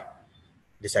amplify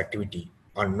this activity,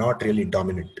 are not really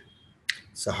dominant.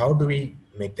 So how do we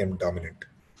make them dominant?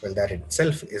 Well, that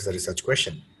itself is a research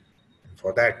question. And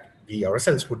for that, we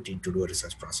ourselves would need to do a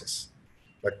research process.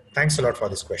 But thanks a lot for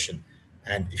this question.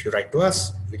 And if you write to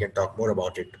us, we can talk more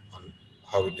about it on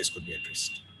how this could be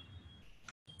addressed.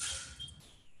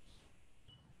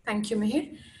 Thank you,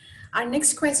 Mihir. Our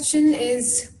next question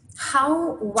is,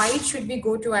 how wide should we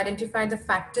go to identify the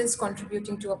factors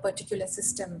contributing to a particular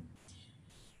system?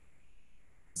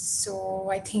 So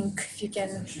I think if you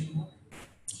can,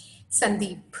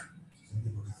 Sandeep.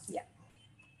 Yeah.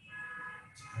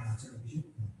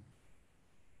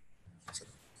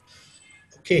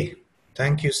 Okay,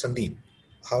 thank you, Sandeep.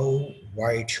 how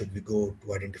wide should we go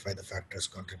to identify the factors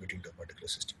contributing to a particular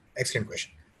system? Excellent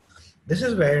question. This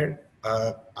is where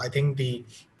I think the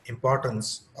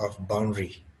importance of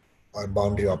boundary or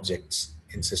boundary objects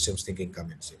in systems thinking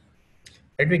comes in.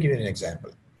 Let me give you an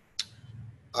example.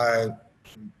 I,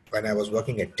 when I was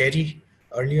working at Terry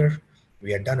earlier,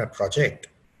 we had done a project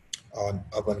on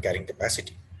urban carrying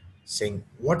capacity, saying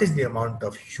what is the amount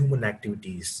of human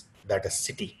activities that a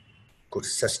city could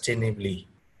sustainably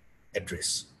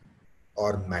address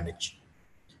or manage.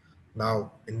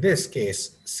 Now, in this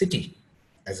case, city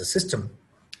as a system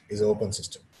is an open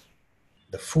system.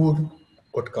 The food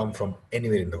could come from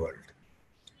anywhere in the world.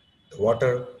 The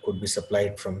water could be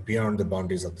supplied from beyond the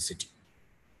boundaries of the city.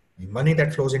 The money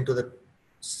that flows into the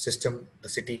system, the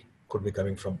city, could be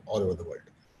coming from all over the world.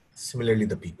 Similarly,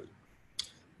 the people.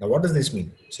 Now, what does this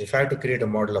mean? So if I have to create a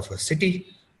model of a city,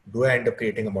 do I end up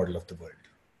creating a model of the world?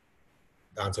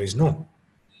 The answer is no.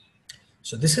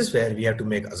 So this is where we have to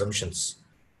make assumptions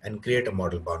and create a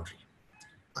model boundary.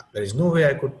 There is no way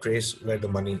I could trace where the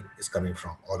money is coming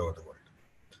from all over the world.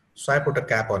 So I put a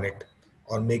cap on it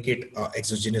or make it an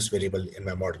exogenous variable in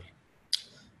my model.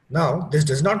 Now, this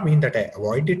does not mean that I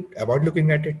avoid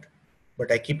looking at it,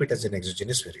 but I keep it as an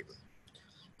exogenous variable.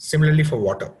 Similarly for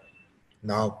water.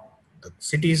 Now, the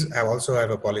cities also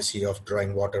have a policy of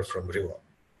drawing water from river.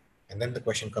 And then the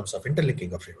question comes of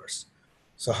interlinking of rivers.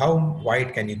 So how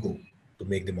wide can you go to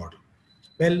make the model?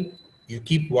 Well, you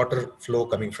keep water flow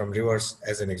coming from rivers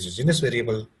as an exogenous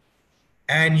variable,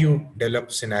 and you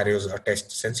develop scenarios or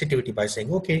test sensitivity by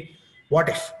saying, okay, what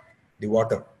if the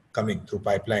water coming through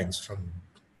pipelines from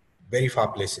very far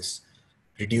places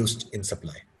reduced in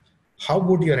supply? How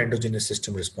would your endogenous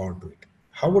system respond to it?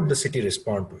 How would the city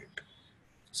respond to it?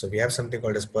 So we have something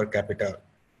called as per capita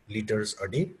liters a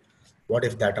day. What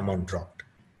if that amount dropped?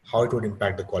 How it would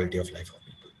impact the quality of life of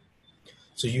people?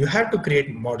 So you have to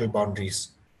create model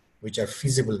boundaries which are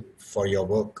feasible for your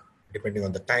work, depending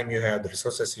on the time you have, the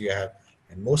resources you have,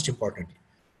 and most importantly,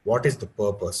 what is the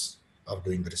purpose of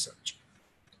doing the research?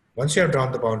 Once you have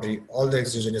drawn the boundary, all the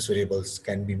exogenous variables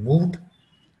can be moved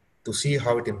to see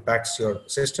how it impacts your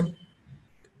system,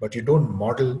 but you don't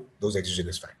model those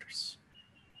exogenous factors.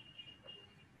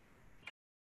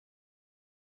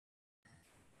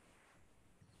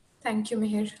 Thank you,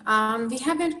 Mihir. We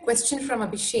have a question from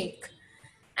Abhishek,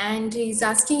 and he's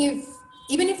asking if,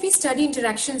 even if we study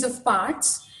interactions of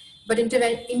parts, but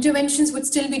interventions would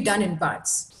still be done in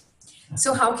parts.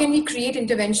 So how can we create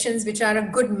interventions which are a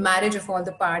good marriage of all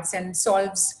the parts and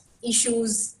solves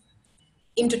issues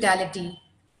in totality?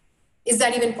 Is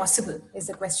that even possible, is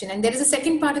the question. And there is a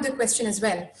second part of the question as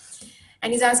well.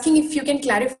 And he's asking if you can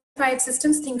clarify if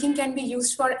systems thinking can be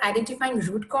used for identifying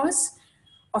root cause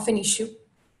of an issue.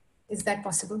 Is that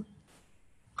possible?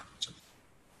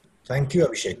 Thank you,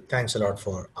 Abhishek. Thanks a lot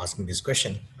for asking this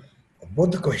question.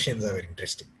 Both the questions are very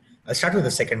interesting. I'll start with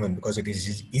the second one because it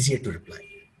is easier to reply.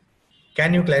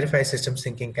 Can you clarify systems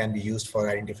thinking can be used for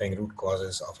identifying root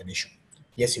causes of an issue?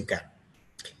 Yes, you can.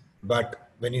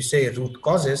 But when you say root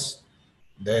causes,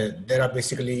 there are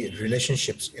basically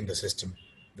relationships in the system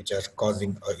which are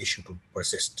causing an issue to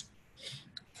persist.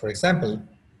 For example,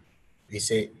 we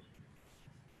say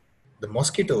the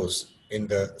mosquitoes in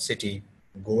the city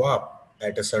go up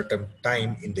at a certain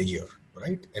time in the year,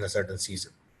 right? In a certain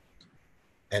season.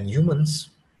 And humans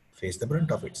face the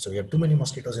brunt of it. So you have too many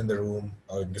mosquitoes in the room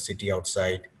or in the city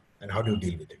outside, and how do you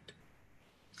deal with it?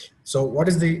 So what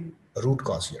is the root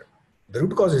cause here? The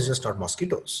root cause is just not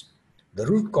mosquitoes. The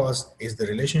root cause is the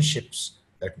relationships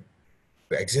that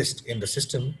exist in the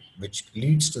system which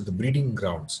leads to the breeding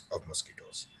grounds of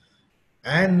mosquitoes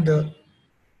and the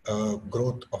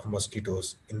growth of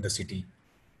mosquitoes in the city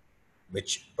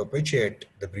which perpetuate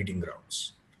the breeding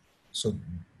grounds. So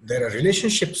there are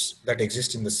relationships that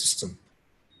exist in the system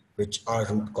which are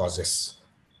root causes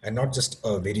and not just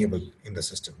a variable in the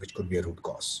system which could be a root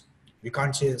cause. We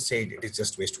can't say it is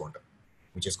just wastewater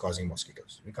which is causing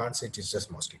mosquitoes. We can't say it is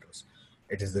just mosquitoes.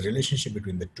 It is the relationship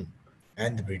between the two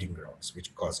and the breeding grounds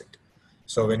which cause it.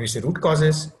 So when we say root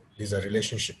causes, these are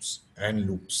relationships and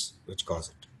loops which cause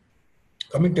it.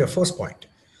 Coming to your first point,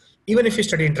 even if you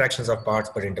study interactions of parts,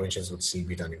 but interventions would still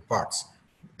be done in parts.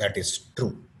 That is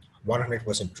true,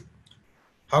 100% true.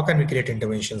 How can we create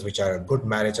interventions which are a good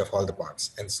marriage of all the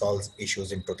parts and solves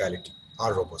issues in totality,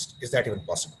 are robust? Is that even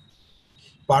possible?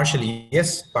 Partially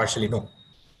yes, partially no.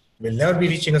 We'll never be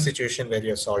reaching a situation where we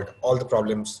have solved all the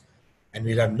problems and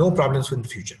we'll have no problems in the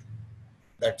future.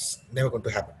 That's never going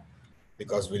to happen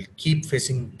because we'll keep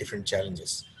facing different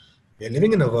challenges. We are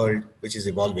living in a world which is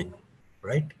evolving,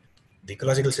 right? The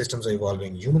ecological systems are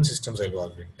evolving, human systems are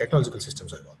evolving, technological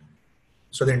systems are evolving.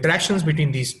 So the interactions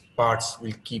between these parts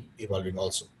will keep evolving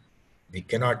also. We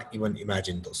cannot even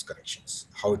imagine those connections,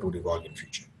 how it would evolve in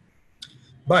future.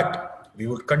 But we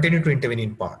would continue to intervene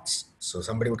in parts. So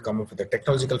somebody would come up with a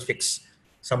technological fix,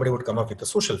 somebody would come up with a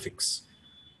social fix.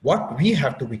 What we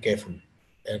have to be careful,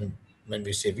 and when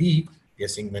we say we are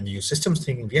saying when we use systems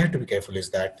thinking, we have to be careful is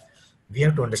that we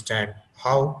have to understand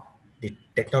how the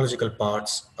technological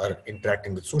parts are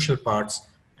interacting with social parts,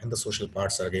 and the social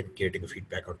parts are again creating a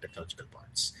feedback on technological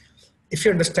parts. If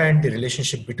you understand the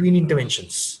relationship between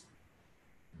interventions,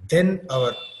 then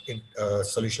our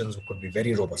solutions could be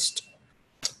very robust.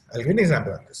 I'll give an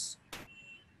example on this.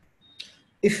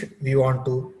 If we want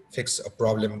to fix a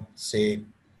problem, say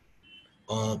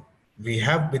we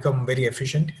have become very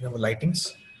efficient in our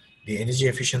lightings. The energy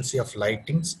efficiency of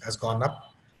lightings has gone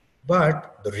up,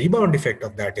 but the rebound effect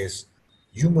of that is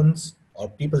humans or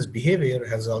people's behavior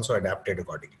has also adapted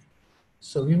accordingly.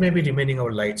 So we may be remaining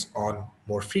our lights on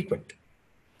more frequent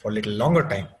for a little longer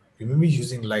time. We may be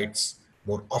using lights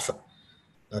more often.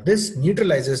 Now this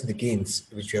neutralizes the gains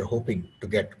which we are hoping to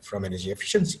get from energy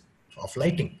efficiency of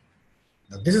lighting.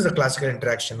 Now, this is a classical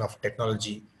interaction of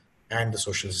technology and the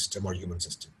social system or human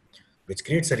system, which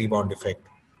creates a rebound effect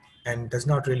and does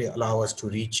not really allow us to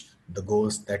reach the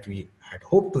goals that we had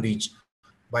hoped to reach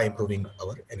by improving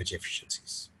our energy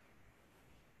efficiencies.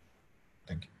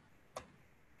 Thank you.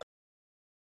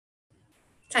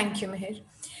 Thank you, Mihir.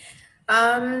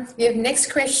 We have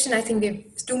next question. I think we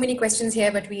have too many questions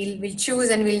here, but we'll choose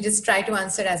and we'll just try to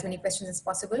answer as many questions as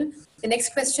possible. The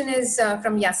next question is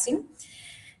from Yasin,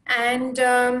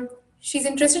 and she's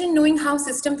interested in knowing how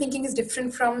system thinking is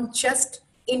different from just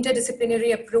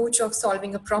interdisciplinary approach of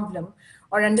solving a problem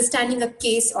or understanding a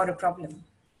case or a problem.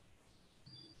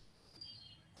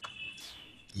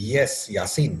 Yes,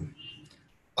 Yasin.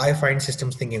 I find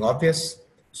systems thinking obvious.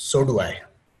 So do I.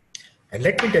 And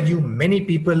let me tell you, many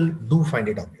people do find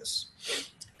it obvious.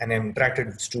 And I've interacted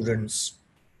with students,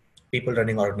 people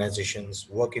running organizations,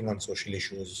 working on social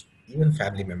issues, even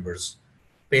family members,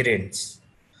 parents.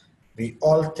 We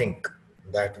all think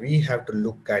that we have to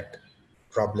look at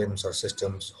problems or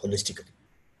systems holistically.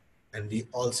 And we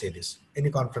all say this. Any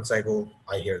conference I go,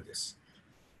 I hear this.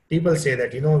 People say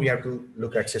that, we have to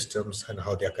look at systems and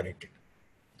how they are connected.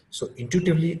 So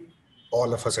intuitively,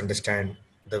 all of us understand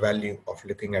the value of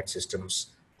looking at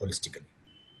systems holistically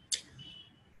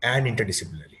and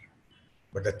interdisciplinarily.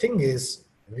 But the thing is,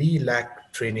 we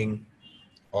lack training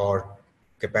or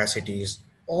capacities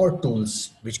or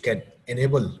tools which can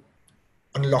enable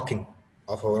unlocking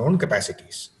of our own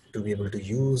capacities to be able to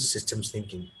use systems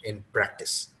thinking in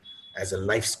practice as a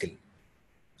life skill.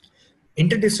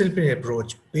 Interdisciplinary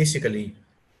approach basically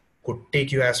could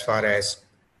take you as far as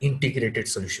integrated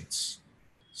solutions.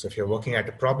 So if you're working at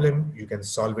a problem, you can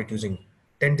solve it using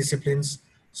 10 disciplines.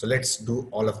 So let's do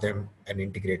all of them and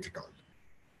integrate it all.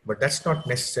 But that's not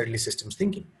necessarily systems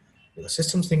thinking. Because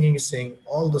systems thinking is saying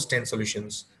all those 10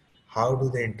 solutions, how do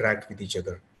they interact with each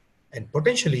other? And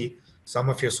potentially some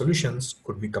of your solutions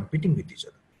could be competing with each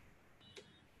other.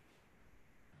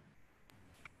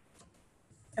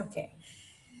 Okay.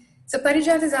 So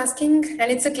Parijat is asking,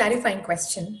 and it's a clarifying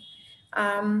question.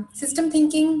 System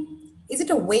thinking, is it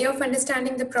a way of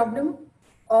understanding the problem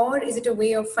or is it a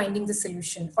way of finding the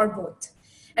solution or both?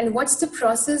 And what's the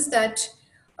process that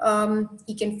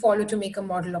he can follow to make a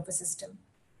model of a system?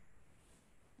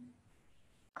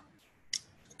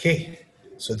 Okay,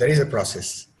 so there is a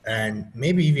process, and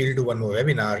maybe we'll do one more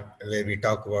webinar where we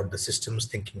talk about the systems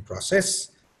thinking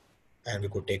process, and we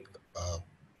could take a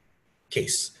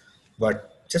case.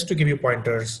 But just to give you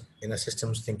pointers in a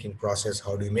systems thinking process,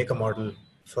 how do you make a model?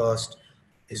 First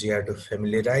is you have to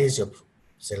familiarize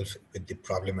yourself with the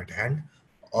problem at hand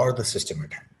or the system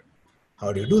at hand.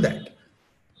 How do you do that?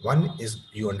 One is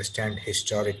you understand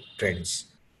historic trends.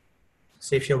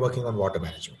 Say if you're working on water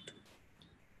management,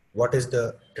 what is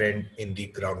the trend in the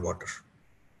groundwater?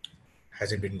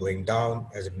 Has it been going down?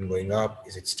 Has it been going up?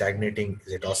 Is it stagnating?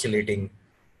 Is it oscillating?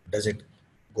 Does it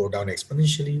go down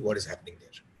exponentially? What is happening there?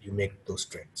 You make those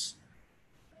trends.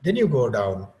 Then you go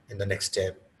down in the next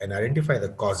step and identify the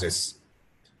causes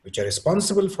which are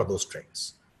responsible for those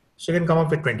trends. So you can come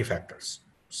up with 20 factors,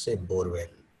 say borewell,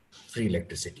 free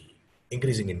electricity,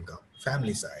 increasing income,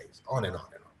 family size, on and on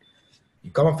and on. You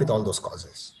come up with all those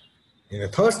causes. In the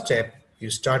third step,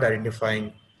 you start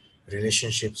identifying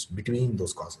relationships between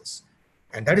those causes.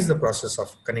 And that is the process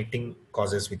of connecting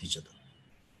causes with each other.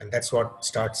 And that's what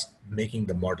starts making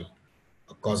the model,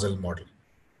 a causal model,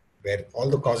 where all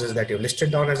the causes that you've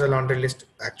listed down as a laundry list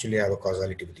actually have a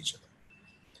causality with each other.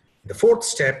 The fourth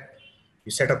step,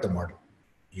 you set up the model.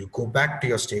 You go back to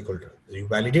your stakeholder. You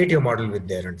validate your model with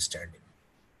their understanding.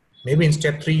 Maybe in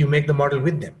step 3, you make the model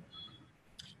with them.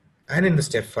 And in the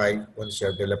step 5, once you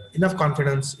have developed enough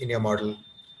confidence in your model,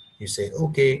 you say,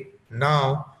 okay,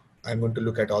 now I'm going to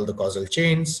look at all the causal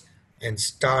chains and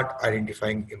start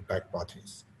identifying impact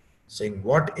pathways. Saying,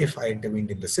 what if I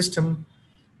intervened in the system?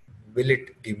 Will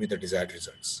it give me the desired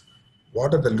results?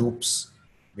 What are the loops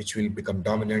which will become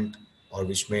dominant or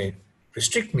which may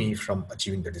restrict me from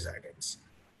achieving the desired ends?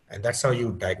 And that's how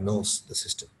you diagnose the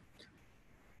system.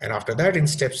 And after that, in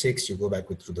step 6, you go back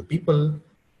through the people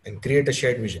and create a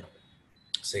shared vision.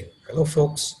 Saying, hello,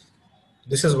 folks,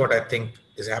 this is what I think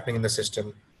is happening in the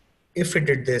system. If it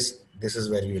did this, this is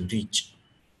where we will reach.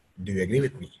 Do you agree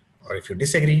with me? Or if you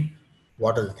disagree,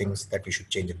 what are the things that we should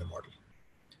change in the model?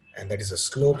 And that is a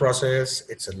slow process.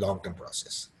 It's a long-term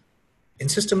process. In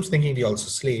systems thinking, we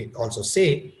also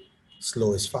say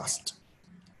slow is fast.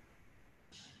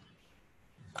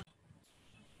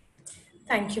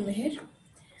 Thank you, Mihir.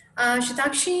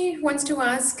 Shatakshi wants to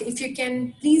ask if you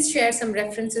can please share some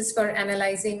references for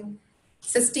analyzing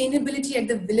sustainability at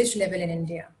the village level in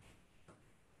India.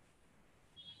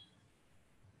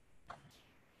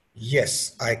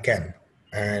 Yes, I can.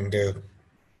 And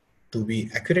to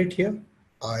be accurate here,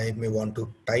 I may want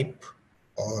to type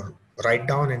or write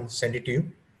down and send it to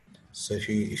you. So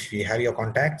if you have your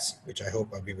contacts, which I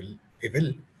hope we will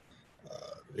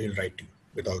write to you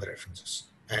with all the references.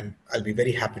 And I'll be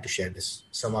very happy to share this,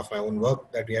 some of my own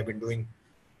work that we have been doing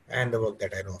and the work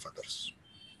that I know of others.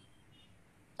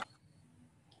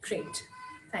 Great,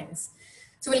 thanks.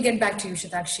 So we'll get back to you,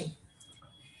 Shatakshi.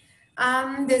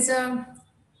 There's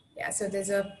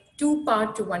a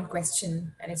two-part to one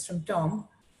question, and it's from Tom.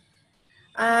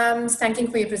 Thanking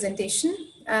for your presentation.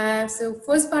 So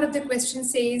first part of the question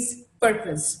says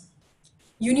purpose,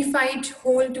 unified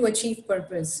whole to achieve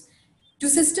purpose. Do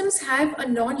systems have a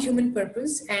non-human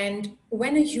purpose? And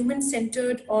when a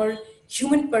human-centered or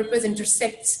human purpose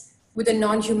intersects with a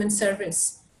non-human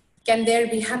service, can there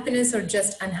be happiness or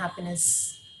just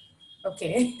unhappiness?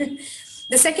 Okay.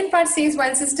 The second part says,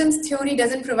 while systems theory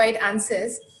doesn't provide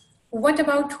answers, what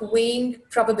about weighing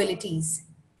probabilities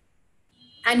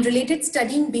and related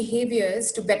studying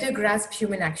behaviors to better grasp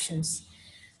human actions?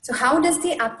 So how does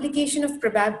the application of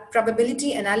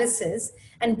probability analysis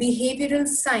and behavioral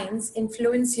science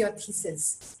influence your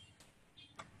thesis?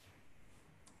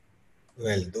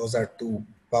 Well, those are two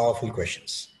powerful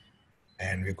questions,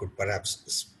 and we could perhaps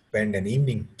spend an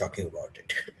evening talking about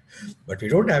it. But we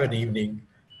don't have an evening,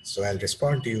 so I'll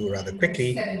respond to you rather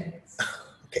quickly. 7 minutes.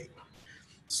 Okay,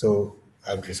 so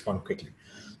I'll respond quickly.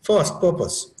 First,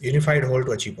 purpose, unified whole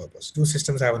to achieve purpose. Do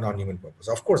systems have a non-human purpose?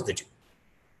 Of course they do.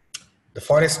 The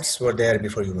forests were there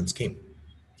before humans came.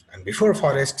 And before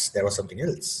forests, there was something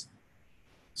else.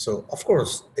 So, of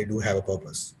course, they do have a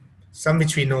purpose. Some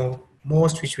which we know,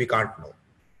 most which we can't know.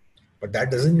 But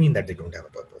that doesn't mean that they don't have a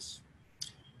purpose.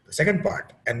 The second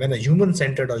part, and when a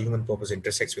human-centered or human purpose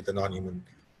intersects with a non-human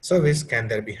service, can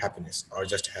there be happiness or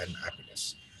just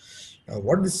unhappiness? Now,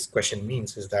 what this question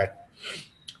means is that,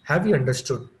 have you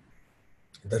understood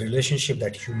the relationship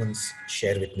that humans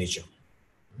share with nature,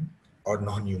 or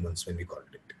non-humans when we call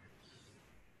it?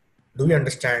 Do we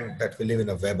understand that we live in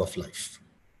a web of life?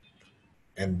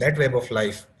 And that web of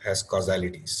life has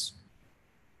causalities.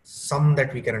 Some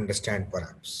that we can understand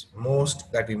perhaps,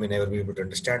 most that we may never be able to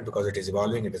understand because it is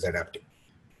evolving, it is adapting.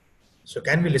 So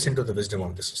can we listen to the wisdom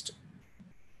of the system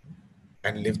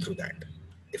and live through that?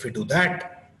 If we do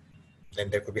that, then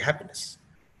there could be happiness.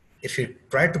 If we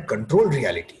try to control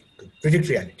reality, to predict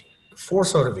reality, to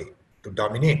force our way, to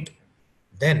dominate,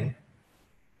 then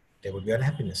there would be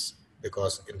unhappiness,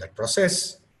 because in that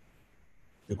process,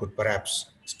 we could perhaps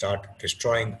start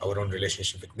destroying our own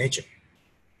relationship with nature.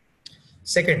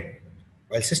 Second,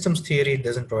 while systems theory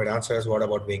doesn't provide answers, what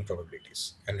about weighing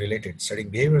probabilities and related, studying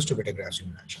behaviors to better grasp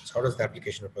human actions? How does the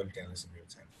application of probability analysis in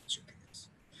science?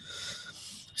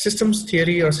 Systems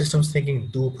theory or systems thinking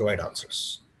do provide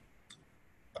answers,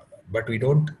 but we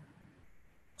don't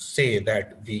say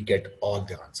that we get all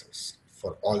the answers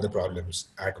for all the problems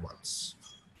at once.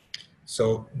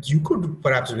 So you could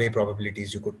perhaps weigh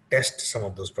probabilities, you could test some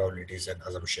of those probabilities and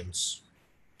assumptions.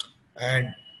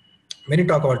 And when you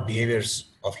talk about behaviors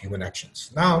of human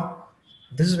actions, now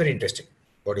this is very interesting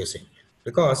what you're saying,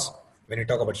 because when you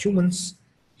talk about humans,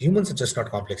 humans are just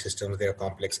not complex systems, they are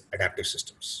complex adaptive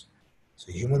systems.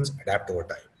 So humans adapt over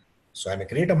time. So I may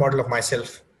create a model of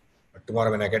myself, but tomorrow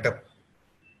when I get up,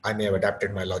 I may have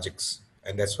adapted my logics,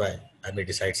 and that's why I may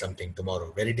decide something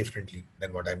tomorrow very differently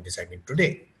than what I'm deciding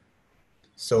today.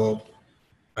 So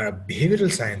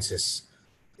behavioral sciences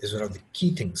is one of the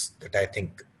key things that I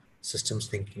think systems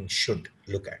thinking should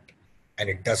look at, and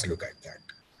it does look at that.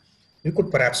 We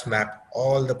could perhaps map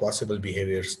all the possible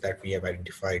behaviors that we have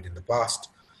identified in the past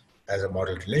as a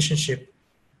model relationship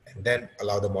and then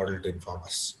allow the model to inform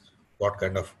us what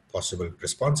kind of possible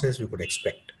responses we could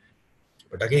expect.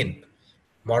 But again,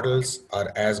 models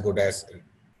are as good as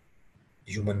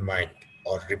human mind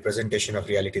or representation of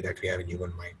reality that we have in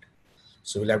human mind.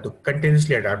 So we'll have to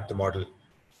continuously adapt the model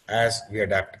as we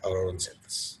adapt our own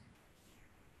selves.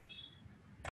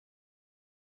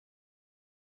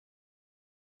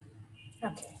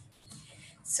 Okay.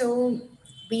 So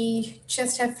we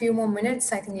just have a few more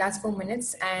minutes, I think last 4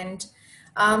 minutes. And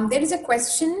there is a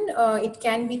question, it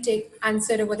can be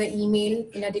answered over the email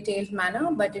in a detailed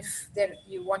manner, but if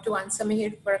you want to answer me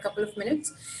here for a couple of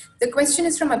minutes. The question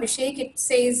is from Abhishek. It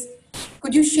says,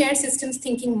 could you share systems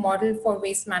thinking model for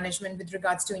waste management with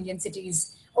regards to Indian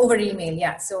cities over email?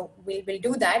 Yeah, so we'll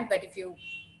do that. But if you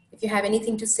have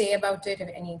anything to say about it, have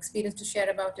any experience to share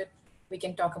about it, we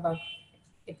can talk about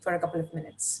it for a couple of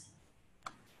minutes.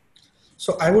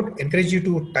 So I would encourage you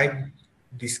to type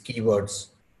these keywords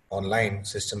online: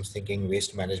 systems thinking,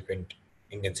 waste management,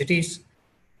 Indian cities,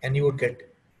 and you would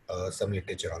get some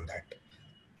literature on that.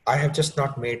 I have just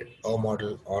not made a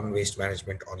model on waste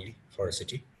management only for a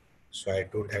city, so I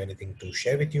don't have anything to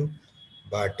share with you.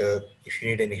 But if you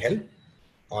need any help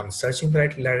on searching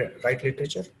the right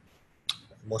literature,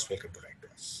 most welcome to write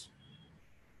to us.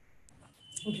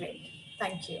 Great,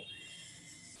 thank you.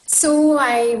 So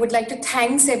I would like to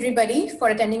thank everybody for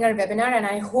attending our webinar, and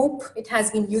I hope it has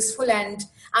been useful and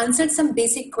answered some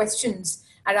basic questions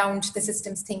around the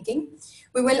systems thinking.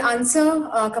 We will answer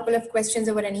a couple of questions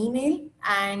over an email,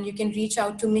 and you can reach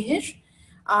out to Mihir.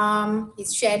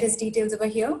 He's shared his details over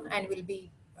here, and we'll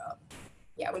be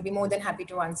more than happy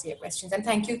to answer your questions. And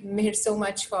thank you, Mihir, so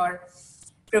much for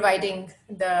providing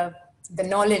the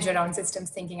knowledge around systems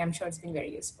thinking. I'm sure it's been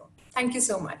very useful. Thank you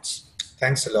so much.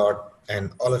 Thanks a lot,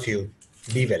 and all of you,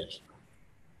 be well.